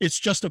it's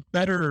just a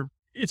better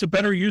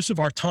use of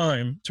our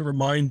time to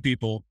remind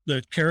people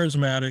that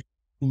charismatic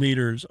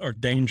leaders are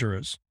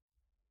dangerous.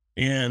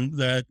 And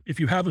that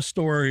if you have a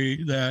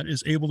story that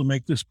is able to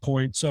make this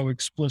point so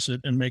explicit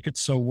and make it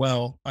so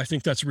well, I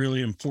think that's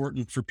really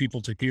important for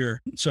people to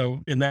hear.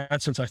 So in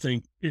that sense, I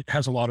think it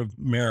has a lot of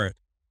merit.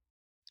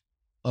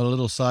 On a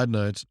little side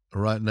note,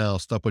 right now,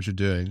 stop what you're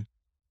doing.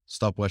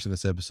 Stop watching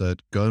this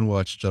episode. Go and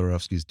watch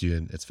Jodorowsky's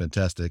Dune. It's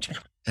fantastic.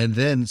 And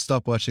then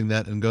stop watching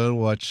that and go and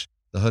watch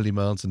The Holy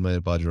Mountain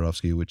made by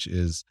Jodorowsky, which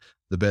is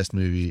the best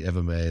movie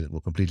ever made. It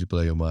will completely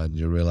blow your mind.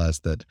 You'll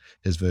realize that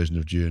his version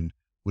of Dune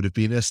would have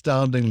been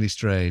astoundingly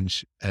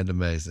strange and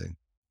amazing.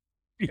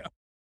 Yeah.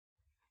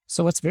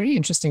 So what's very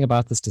interesting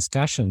about this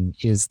discussion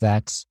is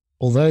that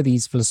although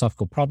these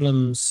philosophical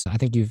problems, I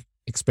think you've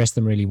expressed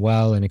them really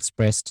well and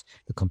expressed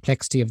the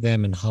complexity of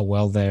them and how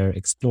well they're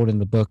explored in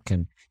the book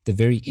and the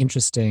very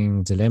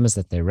interesting dilemmas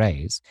that they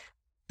raise.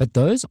 But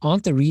those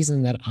aren't the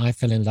reason that I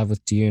fell in love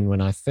with Dune when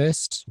I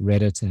first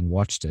read it and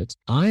watched it.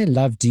 I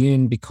love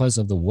Dune because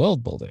of the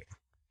world building.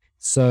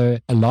 So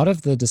a lot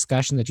of the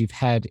discussion that you've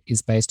had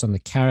is based on the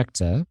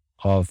character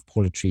of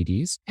Paul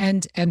Atreides.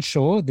 And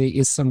sure, there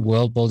is some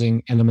world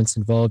building elements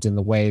involved in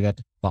the way that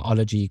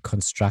biology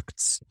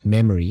constructs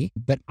memory.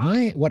 But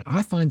what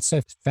I find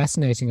so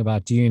fascinating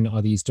about Dune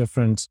are these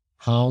different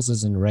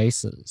houses and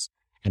races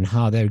and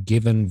how they're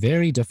given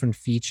very different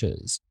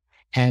features.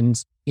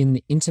 And in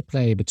the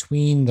interplay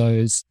between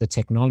the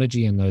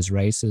technology and those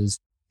races,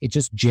 it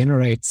just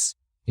generates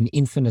an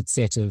infinite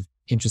set of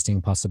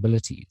interesting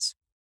possibilities.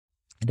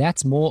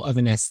 That's more of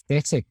an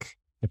aesthetic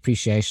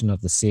appreciation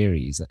of the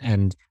series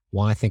and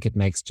why I think it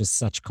makes just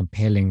such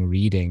compelling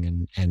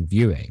reading and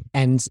viewing.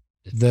 And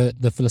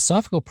the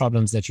philosophical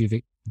problems that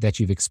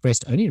you've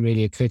expressed only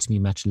really occurred to me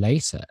much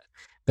later,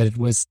 but it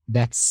was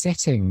that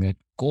setting, that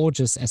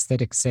gorgeous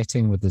aesthetic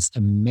setting with this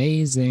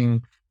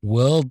amazing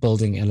world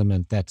building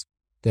element that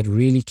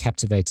really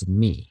captivated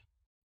me.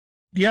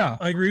 Yeah,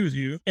 I agree with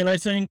you. And I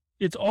think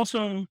it's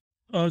also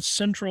a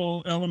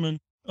central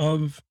element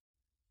of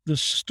the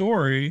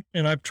story.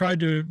 And I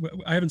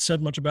haven't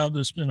said much about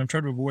this and I've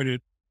tried to avoid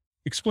it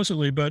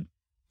explicitly, but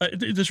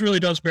this really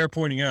does bear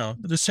pointing out.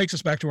 This takes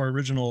us back to our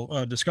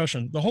original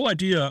discussion. The whole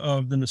idea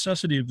of the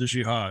necessity of the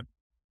jihad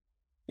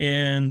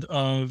and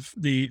of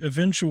the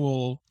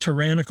eventual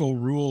tyrannical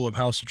rule of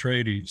House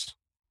Atreides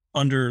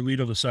under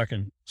Leto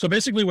II. So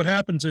basically what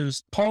happens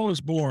is Paul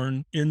is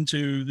born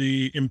into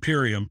the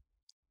Imperium,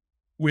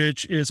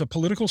 which is a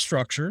political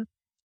structure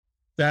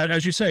that,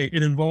 as you say,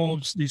 it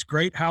involves these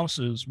great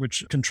houses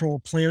which control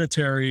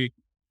planetary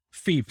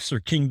fiefs or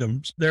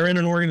kingdoms. They're in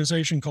an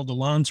organization called the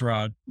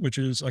Landsraad, which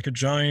is like a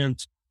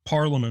giant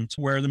parliament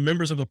where the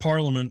members of the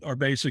parliament are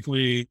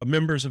basically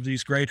members of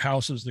these great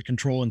houses that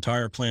control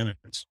entire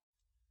planets.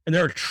 And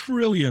there are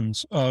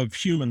trillions of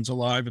humans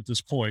alive at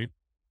this point.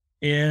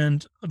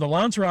 And the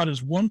Landsraad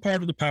is one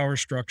part of the power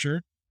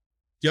structure.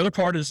 The other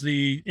part is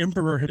the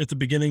emperor. At the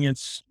beginning,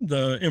 it's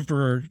the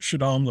Emperor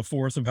Shaddam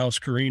IV of House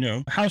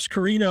Corrino. House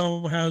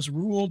Corrino has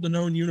ruled the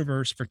known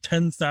universe for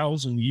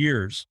 10,000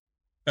 years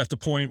at the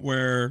point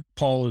where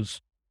Paul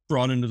is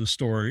brought into the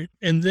story.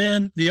 And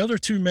then the other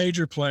two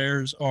major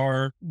players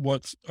are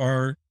what's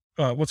called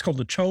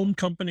the CHOAM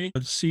Company,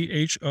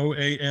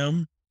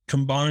 CHOAM,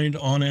 Combined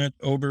Onat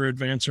Ober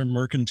Advancer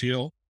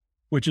Mercantile,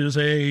 which is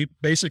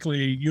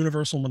basically a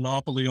universal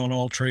monopoly on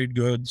all trade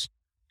goods,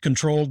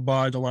 controlled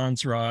by the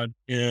Landsraad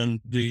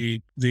and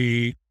the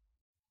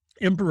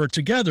Emperor,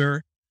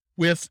 together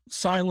with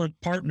silent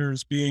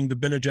partners being the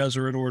Bene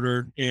Gesserit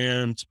Order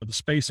and the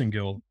Spacing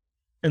Guild.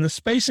 And the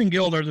Spacing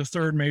Guild are the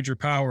third major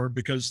power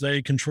because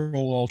they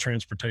control all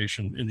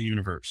transportation in the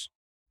universe,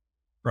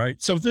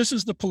 right? So this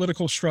is the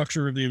political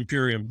structure of the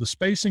Imperium: the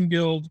Spacing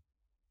Guild,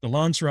 the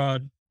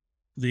Landsraad,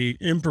 the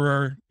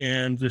Emperor,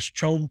 and this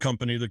CHOAM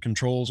Company that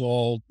controls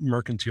all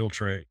mercantile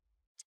trade,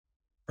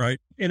 right?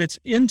 And it's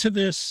into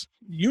this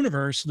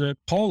universe that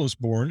Paul is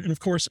born. And of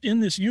course, in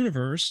this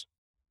universe,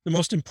 the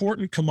most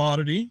important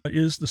commodity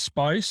is the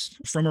spice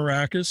from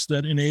Arrakis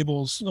that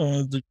enables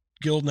the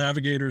guild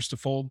navigators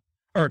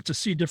to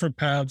see different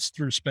paths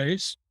through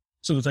space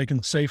so that they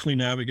can safely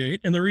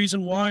navigate. And the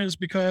reason why is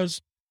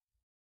because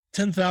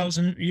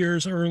 10,000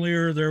 years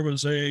earlier, there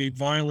was a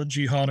violent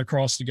jihad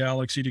across the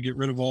galaxy to get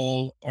rid of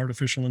all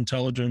artificial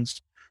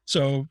intelligence.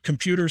 So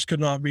computers could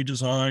not be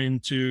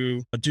designed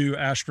to do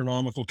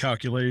astronomical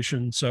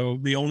calculations. So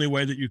the only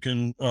way that you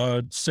can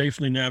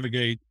safely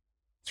navigate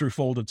through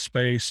folded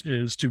space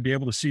is to be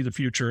able to see the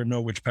future and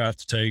know which path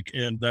to take.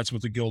 And that's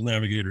what the guild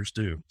navigators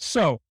do.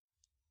 So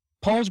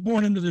Paul's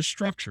born into this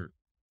structure.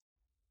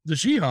 The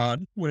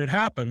jihad, when it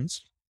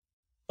happens,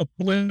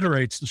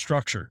 obliterates the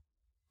structure.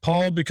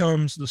 Paul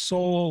becomes the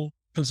sole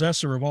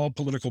possessor of all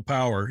political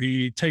power.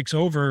 He takes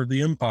over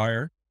the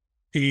empire.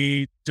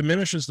 He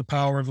diminishes the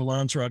power of the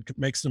Landsraad,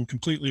 makes them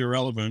completely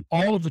irrelevant.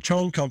 All of the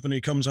CHOAM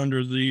Company comes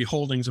under the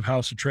holdings of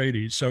House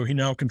Atreides. So he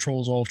now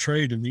controls all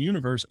trade in the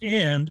universe.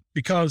 And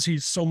because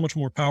he's so much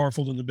more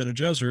powerful than the Bene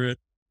Gesserit,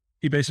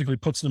 he basically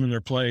puts them in their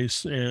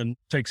place and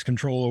takes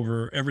control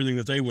over everything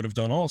that they would have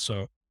done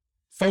also.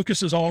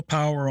 Focuses all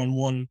power on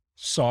one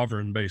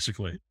sovereign,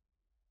 basically,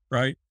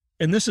 right?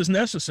 And this is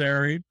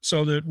necessary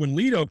so that when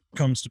Leto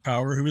comes to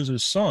power, who is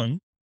his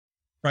son,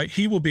 right,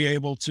 he will be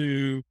able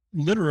to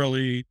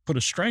literally put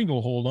a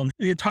stranglehold on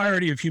the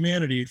entirety of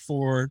humanity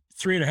for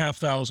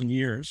 3,500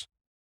 years,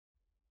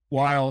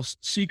 while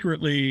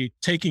secretly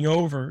taking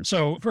over.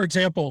 So, for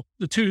example,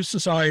 the two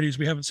societies,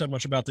 we haven't said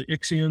much about the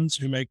Ixians,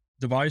 who make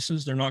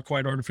devices. They're not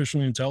quite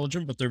artificially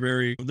intelligent, but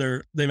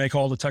they make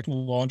all the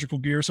technological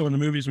gear. So in the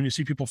movies, when you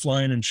see people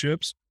flying in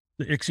ships,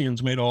 the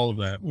Ixians made all of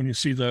that. When you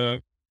see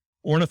the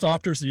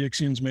ornithopters, the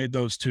Ixians made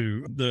those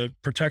too.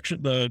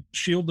 The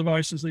shield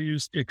devices they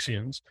use,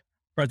 Ixians,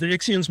 right? The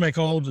Ixians make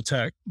all of the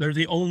tech. They're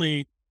the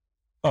only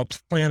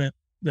planet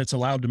that's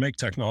allowed to make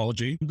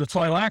technology. The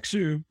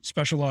Tleilaxu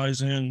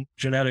specialize in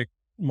genetic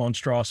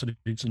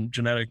monstrosities and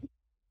genetic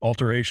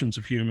alterations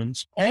of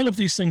humans. All of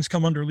these things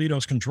come under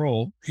Leto's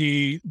control.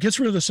 He gets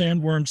rid of the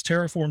sandworms,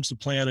 terraforms the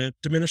planet,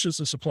 diminishes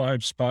the supply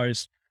of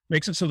spice,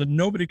 makes it so that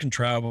nobody can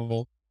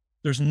travel.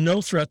 There's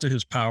no threat to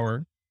his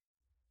power.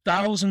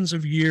 Thousands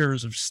of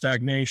years of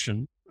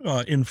stagnation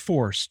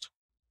enforced,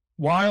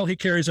 while he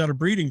carries out a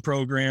breeding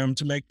program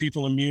to make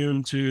people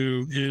immune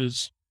to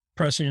his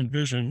prescient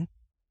vision,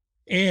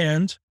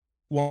 and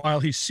while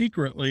he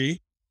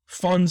secretly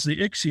funds the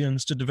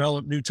Ixians to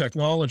develop new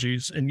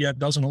technologies and yet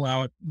doesn't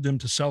allow them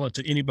to sell it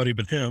to anybody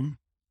but him,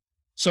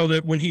 so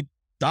that when he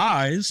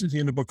dies at the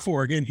end of book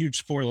 4, again, huge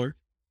spoiler.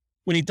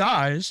 When he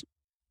dies,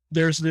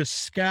 there's this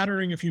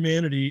scattering of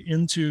humanity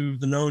into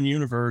the known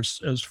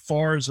universe as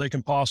far as they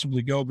can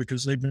possibly go,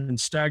 because they've been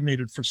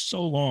stagnated for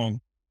so long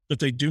that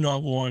they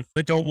don't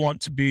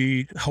want to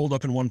be held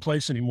up in one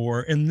place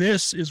anymore. And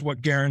this is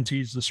what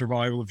guarantees the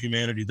survival of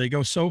humanity. They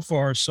go so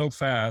far, so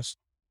fast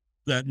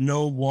that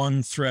no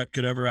one threat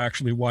could ever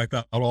actually wipe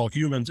out all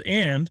humans.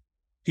 And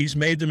he's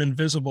made them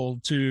invisible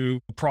to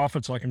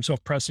prophets like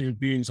himself, prescient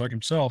beings like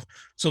himself,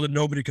 so that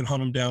nobody can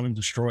hunt them down and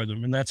destroy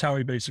them. And that's how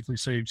he basically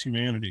saves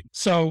humanity.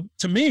 So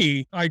to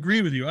me, I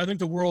agree with you. I think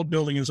the world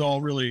building is all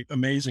really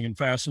amazing and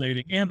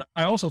fascinating. And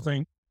I also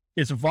think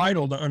it's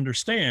vital to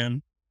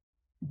understand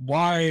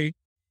why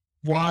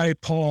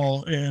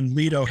Paul and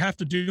Leto have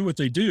to do what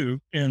they do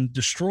and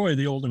destroy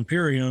the old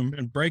Imperium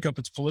and break up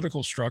its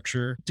political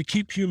structure to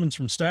keep humans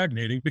from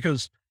stagnating.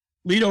 Because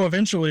Leto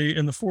eventually,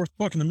 in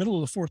the middle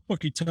of the fourth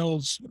book, he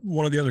tells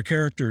one of the other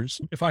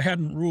characters, if I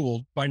hadn't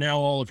ruled, by now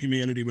all of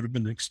humanity would have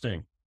been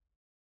extinct.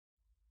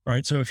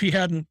 Right? So if he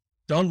hadn't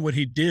done what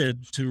he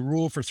did to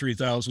rule for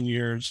 3,000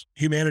 years,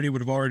 humanity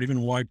would have already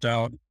been wiped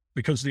out,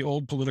 because the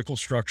old political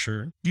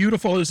structure,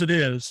 beautiful as it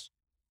is,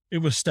 it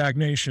was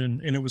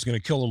stagnation, and it was going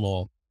to kill them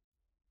all,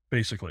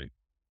 basically.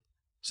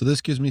 So this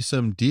gives me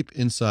some deep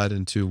insight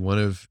into one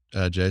of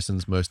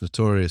Jason's most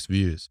notorious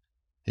views.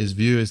 His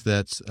view is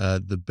that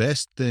the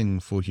best thing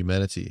for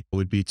humanity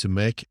would be to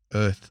make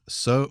Earth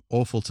so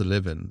awful to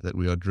live in that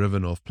we are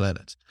driven off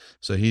planet.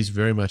 So he's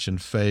very much in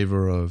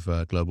favor of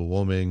global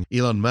warming.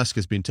 Elon Musk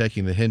has been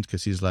taking the hint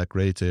because he's like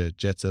ready to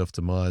jet set off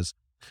to Mars.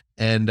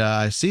 And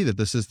I see that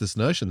this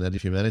notion that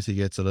if humanity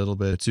gets a little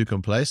bit too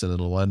complacent,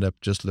 it'll wind up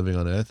just living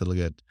on Earth. It'll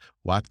get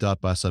wiped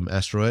out by some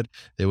asteroid.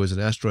 There was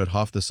an asteroid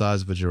half the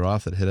size of a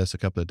giraffe that hit us a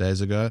couple of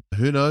days ago.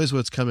 Who knows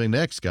what's coming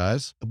next,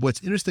 guys?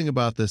 What's interesting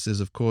about this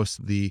is, of course,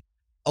 the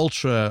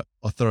ultra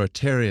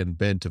authoritarian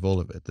bent of all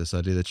of it. This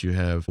idea that you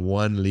have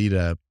one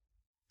leader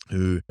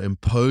who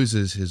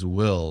imposes his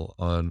will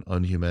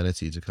on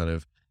humanity to kind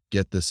of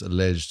get this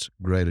alleged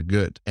greater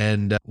good.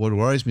 And what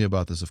worries me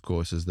about this, of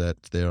course, is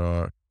that there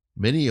are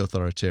many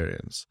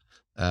authoritarians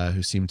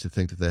who seem to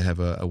think that they have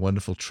a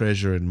wonderful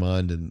treasure in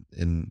mind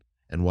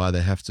and why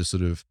they have to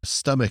sort of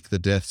stomach the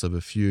deaths of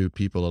a few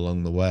people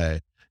along the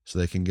way so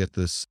they can get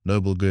this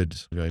noble good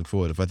going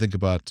forward. If I think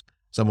about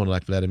someone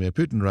like Vladimir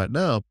Putin right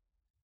now,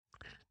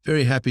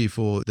 very happy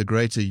for the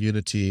greater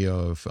unity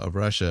of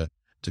Russia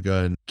to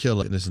go and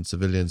kill innocent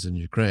civilians in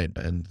Ukraine.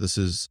 And this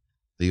is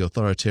the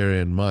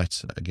authoritarian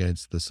might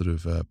against the sort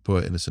of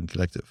poor innocent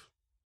collective.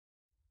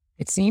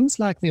 It seems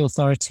like the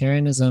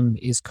authoritarianism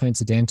is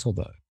coincidental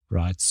though,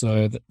 right?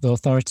 So the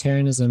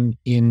authoritarianism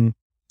in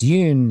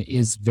Dune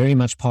is very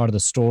much part of the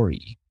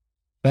story,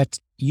 but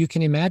you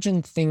can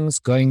imagine things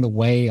going the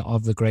way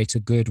of the greater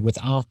good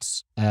without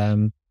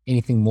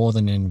anything more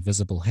than an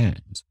invisible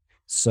hand.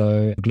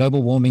 So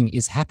global warming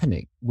is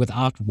happening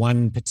without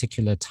one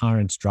particular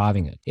tyrant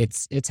driving it.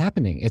 It's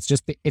happening.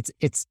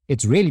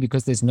 It's really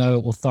because there's no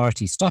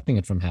authority stopping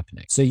it from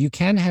happening. So you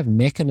can have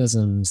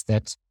mechanisms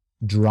that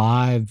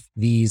drive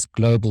these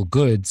global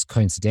goods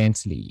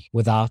coincidentally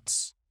without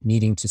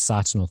needing to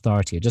cite an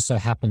authority. It just so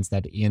happens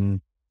that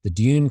in the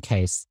Dune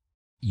case,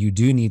 you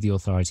do need the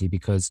authority,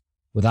 because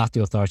without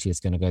the authority,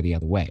 it's going to go the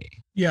other way.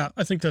 Yeah,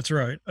 I think that's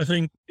right. I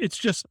think it's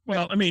just,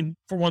 well, I mean,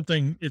 for one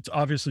thing, it's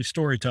obviously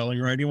storytelling,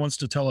 right? He wants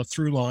to tell a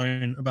through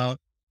line about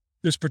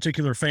this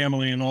particular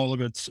family and all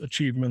of its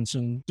achievements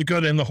and the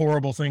good and the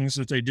horrible things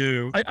that they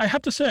do. I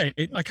have to say,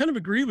 I kind of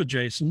agree with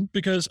Jason,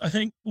 because I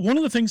think one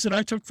of the things that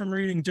I took from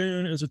reading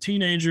Dune as a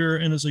teenager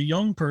and as a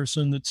young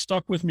person that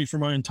stuck with me for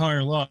my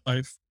entire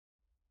life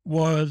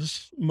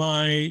was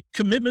my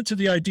commitment to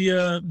the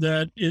idea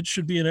that it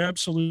should be an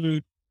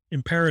absolute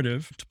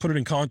imperative, to put it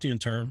in Kantian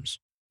terms,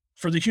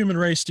 for the human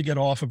race to get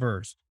off of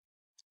Earth.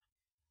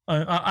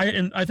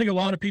 I think a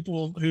lot of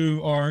people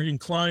who are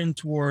inclined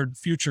toward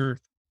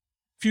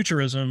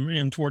futurism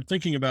and toward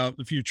thinking about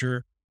the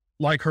future,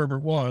 like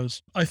Herbert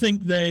was, I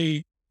think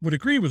they would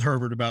agree with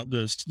Herbert about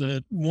this,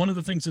 that one of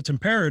the things that's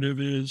imperative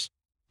is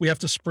we have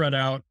to spread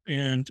out,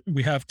 and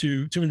we have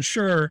to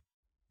ensure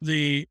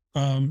the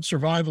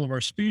survival of our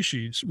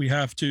species, we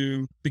have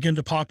to begin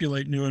to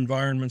populate new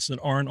environments that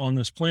aren't on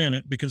this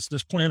planet, because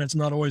this planet's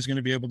not always going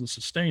to be able to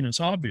sustain us,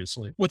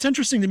 obviously. What's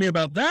interesting to me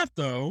about that,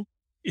 though,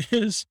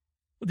 is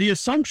the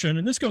assumption,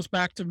 and this goes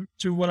back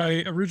to what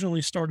I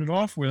originally started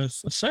off with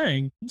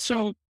saying.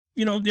 So,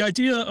 the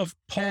idea of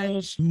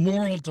Paul's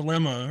moral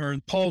dilemma, or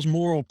Paul's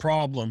moral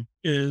problem,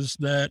 is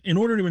that in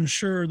order to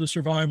ensure the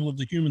survival of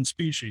the human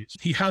species,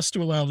 he has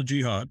to allow the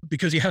jihad,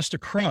 because he has to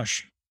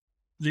crush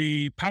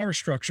the power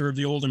structure of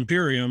the old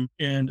Imperium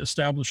and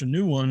establish a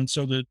new one,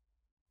 so that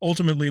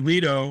ultimately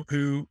Leto,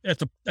 who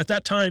at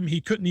that time he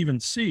couldn't even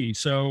see,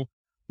 so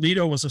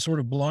Leto was a sort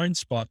of blind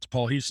spot to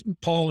Paul.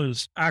 Paul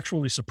is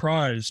actually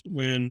surprised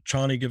when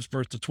Chani gives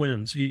birth to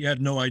twins. He had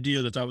no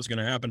idea that was going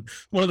to happen.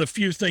 One of the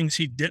few things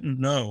he didn't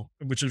know,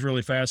 which is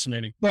really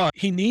fascinating. But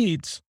he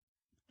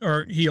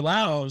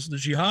allows the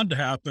jihad to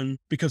happen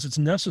because it's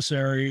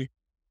necessary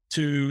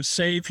to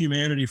save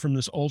humanity from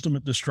this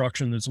ultimate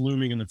destruction that's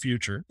looming in the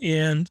future.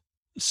 And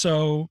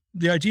so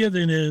the idea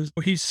then is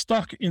he's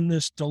stuck in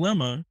this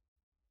dilemma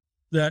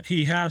that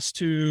he has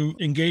to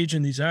engage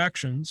in these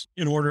actions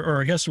in order,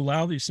 or he has to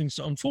allow these things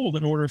to unfold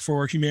in order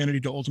for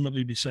humanity to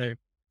ultimately be saved.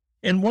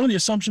 And one of the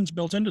assumptions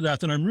built into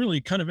that I'm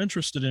really kind of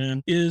interested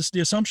in is the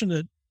assumption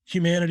that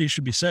humanity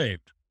should be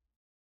saved.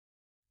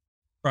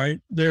 Right?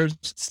 There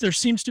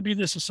seems to be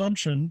this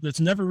assumption that's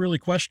never really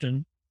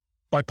questioned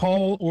by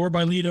Paul or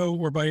by Leto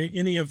or by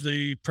any of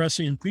the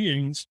prescient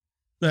beings,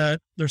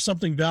 that there's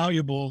something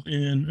valuable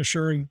in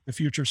assuring the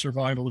future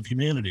survival of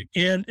humanity.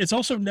 And it's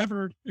also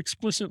never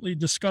explicitly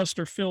discussed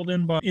or filled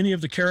in by any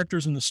of the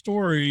characters in the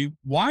story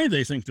why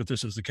they think that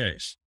this is the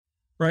case,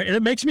 right? And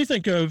it makes me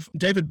think of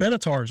David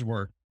Benatar's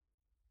work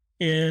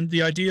and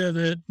the idea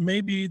that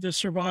maybe the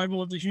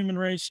survival of the human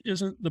race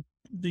isn't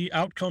the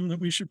outcome that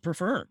we should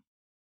prefer,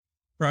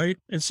 right?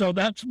 And so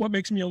that's what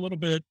makes me a little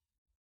bit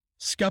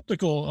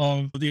skeptical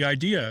of the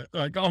idea.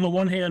 Like, on the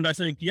one hand, I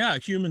think, yeah,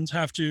 humans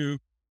have to,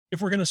 if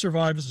we're going to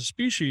survive as a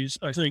species,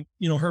 I think,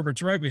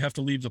 Herbert's right. We have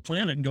to leave the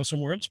planet and go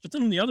somewhere else. But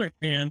then on the other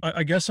hand,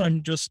 I guess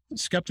I'm just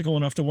skeptical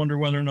enough to wonder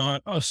whether or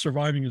not us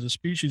surviving as a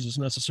species is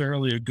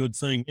necessarily a good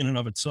thing in and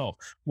of itself.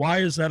 Why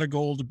is that a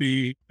goal to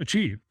be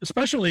achieved?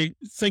 Especially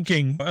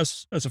thinking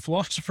as a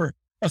philosopher,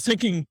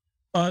 thinking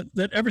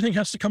that everything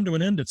has to come to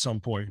an end at some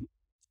point.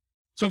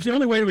 So if the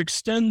only way to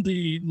extend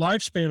the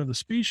lifespan of the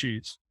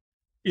species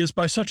is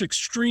by such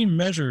extreme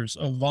measures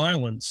of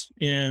violence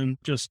and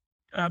just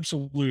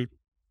absolute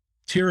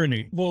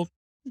tyranny, well,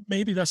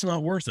 maybe that's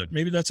not worth it.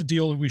 Maybe that's a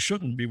deal that we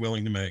shouldn't be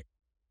willing to make,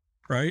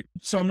 right?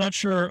 So I'm not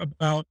sure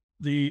about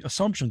the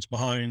assumptions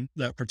behind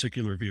that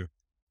particular view.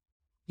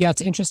 Yeah,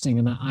 it's interesting.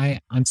 And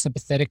I'm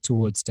sympathetic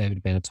towards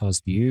David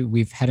Benatar's view.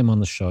 We've had him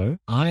on the show.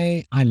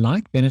 I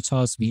like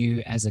Benatar's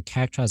view as a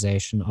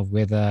characterization of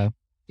whether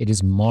it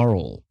is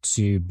moral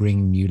to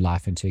bring new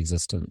life into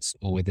existence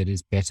or whether it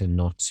is better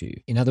not to.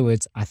 In other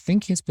words, I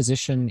think his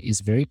position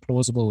is very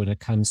plausible when it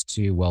comes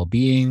to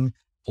well-being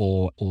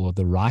or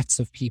the rights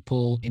of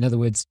people. In other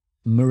words,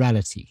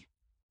 morality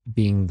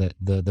being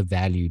the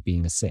value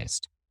being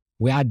assessed.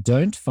 Where I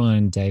don't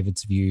find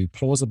David's view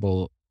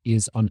plausible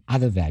is on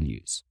other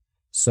values.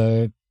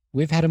 So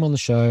we've had him on the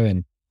show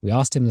and we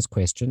asked him this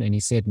question and he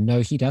said,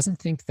 no, he doesn't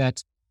think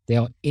that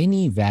there are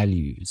any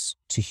values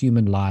to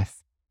human life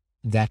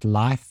that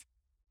life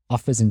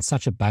offers in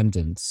such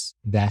abundance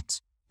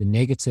that the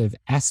negative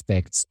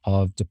aspects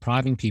of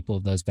depriving people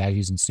of those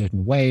values in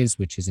certain ways,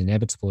 which is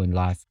inevitable in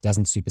life,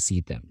 doesn't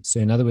supersede them. So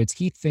in other words,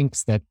 he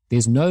thinks that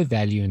there's no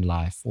value in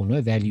life or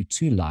no value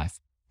to life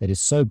that is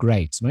so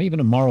great, not even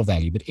a moral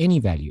value, but any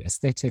value,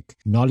 aesthetic,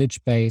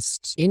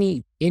 knowledge-based,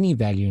 any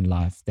value in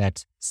life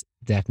that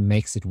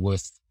makes it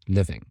worth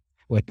living,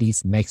 or at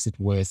least makes it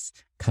worth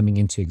coming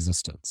into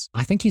existence.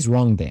 I think he's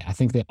wrong there. I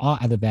think there are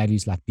other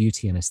values like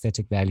beauty and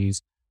aesthetic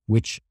values,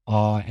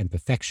 and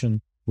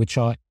perfection, which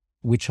are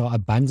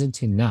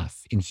abundant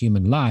enough in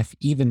human life,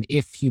 even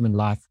if human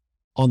life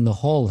on the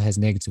whole has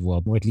negative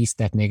well-being, or at least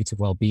that negative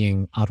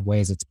well-being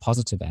outweighs its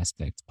positive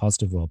aspects,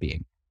 positive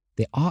well-being.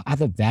 There are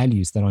other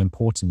values that are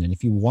important. And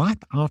if you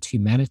wipe out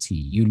humanity,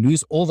 you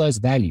lose all those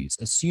values,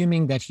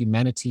 assuming that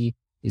humanity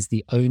is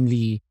the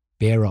only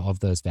bearer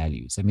of those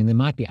values. I mean, there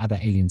might be other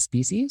alien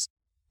species,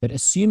 but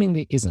assuming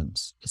there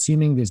isn't,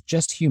 assuming there's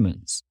just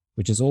humans,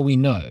 which is all we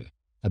know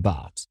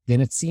about,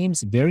 then it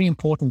seems very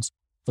important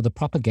for the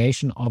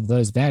propagation of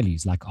those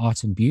values like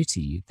art and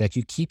beauty that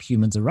you keep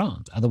humans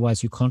around.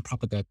 Otherwise, you can't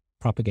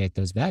propagate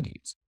those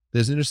values.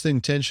 There's an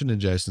interesting tension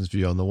in Jason's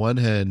view. On the one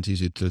hand,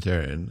 he's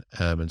utilitarian,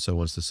 and so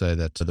wants to say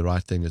that the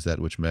right thing is that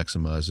which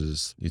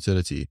maximizes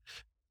utility.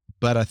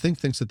 But I think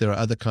thinks that there are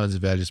other kinds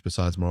of values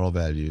besides moral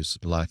values,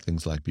 like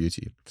things like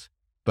beauty.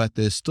 But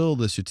there's still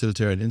this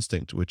utilitarian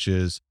instinct, which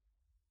is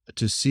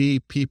to see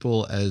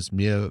people as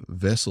mere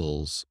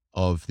vessels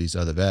of these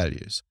other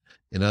values.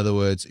 In other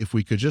words, if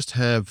we could just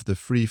have the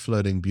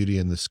free-floating beauty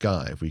in the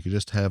sky, if we could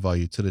just have our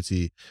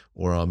utility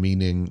or our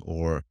meaning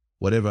or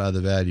whatever other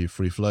value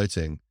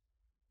free-floating,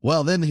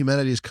 well, then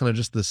humanity is kind of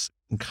just this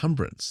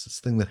encumbrance,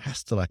 this thing that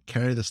has to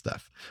carry the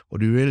stuff.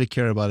 What we really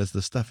care about is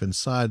the stuff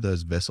inside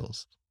those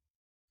vessels.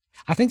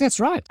 I think that's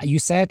right. You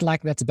say it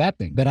like that's a bad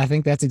thing, but I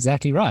think that's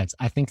exactly right.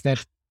 I think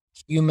that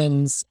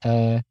humans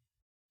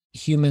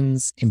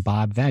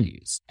imbibe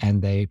values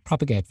and they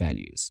propagate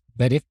values.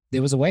 But if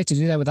there was a way to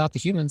do that without the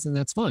humans, then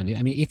that's fine.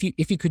 I mean,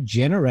 if you could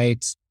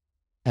generate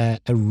a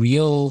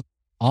real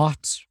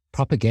art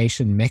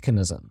propagation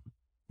mechanism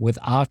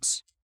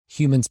without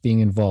humans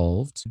being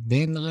involved,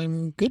 then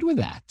I'm good with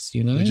that.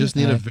 We just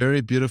need a very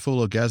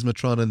beautiful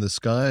orgasmatron in the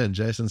sky and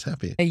Jason's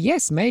happy.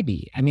 Yes,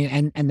 maybe. I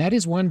mean, and that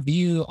is one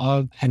view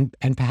of, and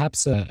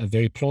perhaps a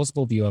very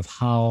plausible view of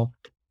how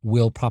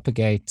we'll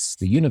propagate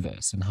the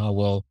universe and how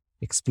we'll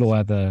explore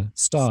other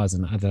stars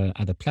and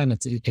other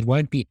planets. It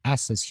won't be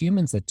us as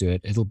humans that do it.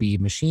 It'll be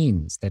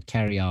machines that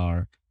carry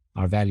our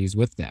our values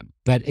with them.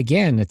 But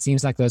again, it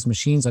seems like those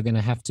machines are going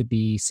to have to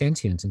be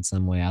sentient in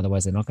some way.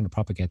 Otherwise, they're not going to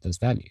propagate those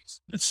values.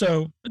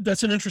 So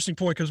that's an interesting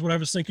point, because what I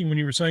was thinking when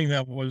you were saying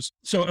that was,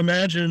 so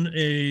imagine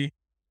a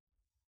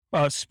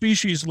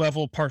species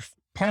level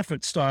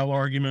Parfit style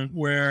argument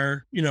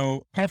where,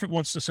 Parfit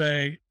wants to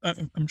say,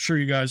 I'm sure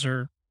you guys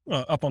are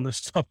up on this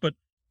stuff, but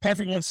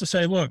Parfit wants to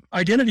say, look,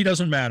 identity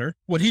doesn't matter.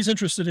 What he's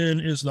interested in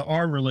is the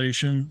R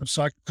relation of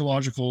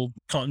psychological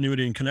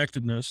continuity and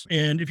connectedness.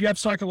 And if you have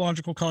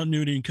psychological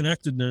continuity and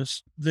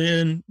connectedness,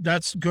 then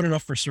that's good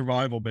enough for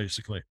survival,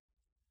 basically.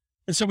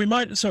 And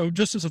so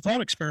just as a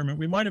thought experiment,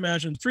 we might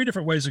imagine 3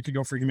 different ways it could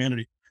go for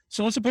humanity.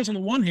 So let's suppose on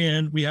the one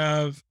hand, we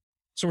have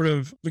sort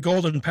of the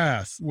golden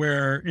path,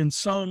 where in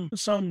some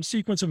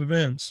sequence of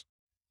events,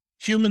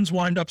 humans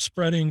wind up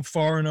spreading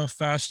far enough,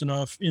 fast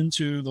enough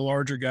into the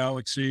larger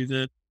galaxy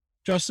that,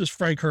 just as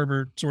Frank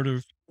Herbert sort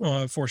of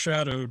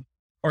foreshadowed,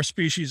 our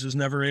species is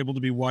never able to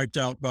be wiped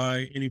out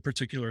by any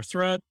particular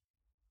threat.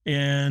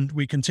 And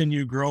we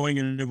continue growing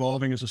and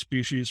evolving as a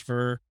species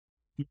for,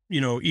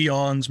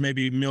 eons,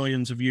 maybe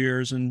millions of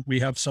years. And we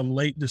have some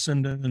late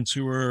descendants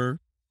who are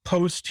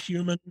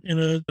post-human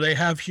they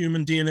have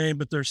human DNA,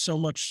 but they're so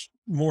much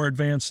more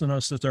advanced than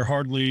us that they're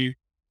hardly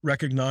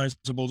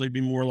recognizable. They'd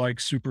be more like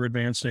super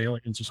advanced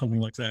aliens or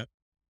something like that.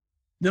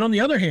 Then on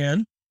the other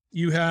hand,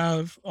 you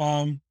have,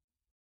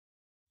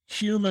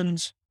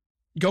 humans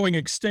going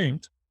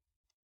extinct,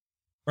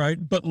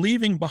 right? But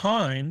leaving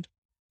behind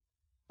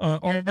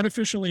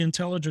artificially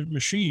intelligent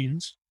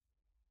machines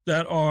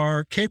that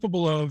are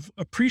capable of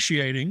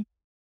appreciating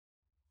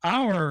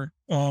our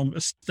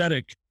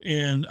aesthetic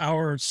and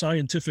our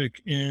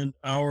scientific and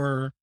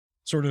our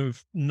sort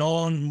of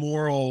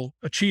non-moral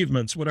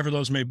achievements, whatever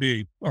those may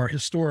be, our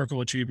historical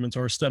achievements,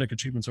 our aesthetic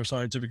achievements, our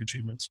scientific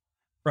achievements,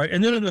 right?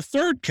 And then in the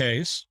third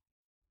case,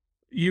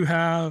 you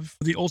have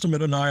the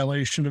ultimate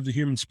annihilation of the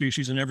human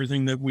species, and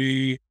everything that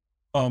we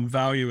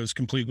value is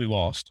completely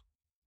lost,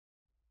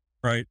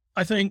 right?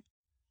 I think,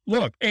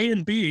 look, A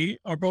and B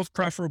are both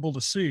preferable to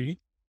C,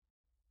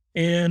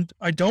 and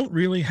I don't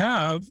really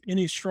have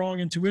any strong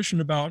intuition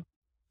about,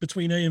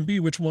 between A and B,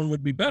 which one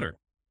would be better,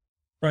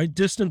 right?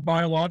 Distant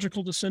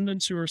biological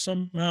descendants who are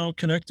somehow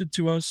connected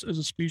to us as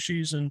a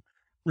species and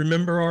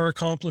remember our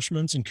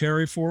accomplishments and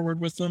carry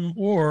forward with them,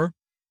 or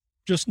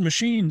just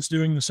machines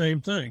doing the same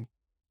thing,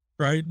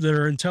 right? That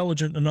are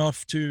intelligent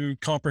enough to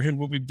comprehend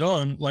what we've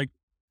done. Like,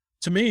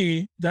 to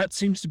me, that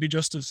seems to be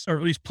just as, or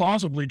at least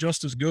plausibly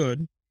just as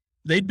good.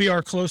 They'd be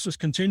our closest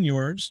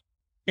continuers.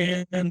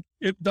 And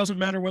it doesn't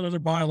matter whether they're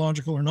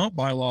biological or not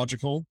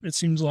biological. It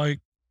seems like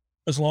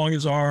as long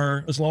as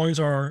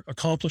our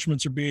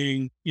accomplishments are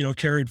being,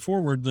 carried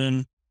forward,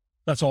 then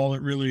that's all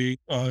that really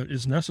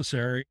is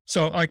necessary.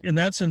 So in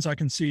that sense, I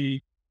can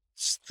see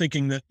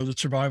thinking that the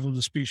survival of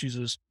the species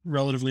is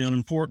relatively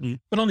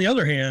unimportant. But on the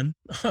other hand,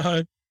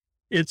 there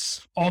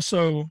is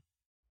also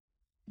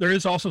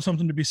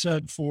something to be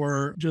said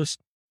for just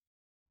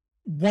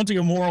wanting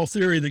a moral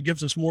theory that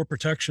gives us more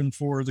protection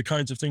for the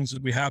kinds of things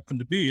that we happen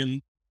to be,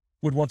 and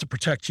would want to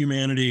protect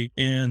humanity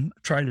and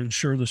try to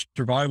ensure the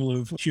survival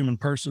of human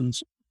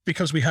persons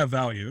because we have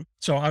value.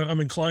 So I'm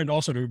inclined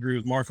also to agree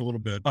with Mark a little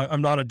bit.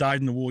 I'm not a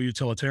dyed-in-the-wool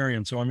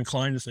utilitarian, so I'm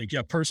inclined to think,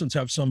 yeah, persons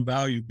have some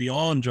value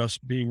beyond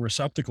just being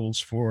receptacles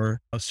for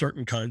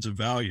certain kinds of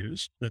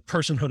values, that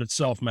personhood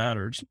itself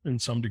matters in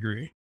some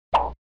degree.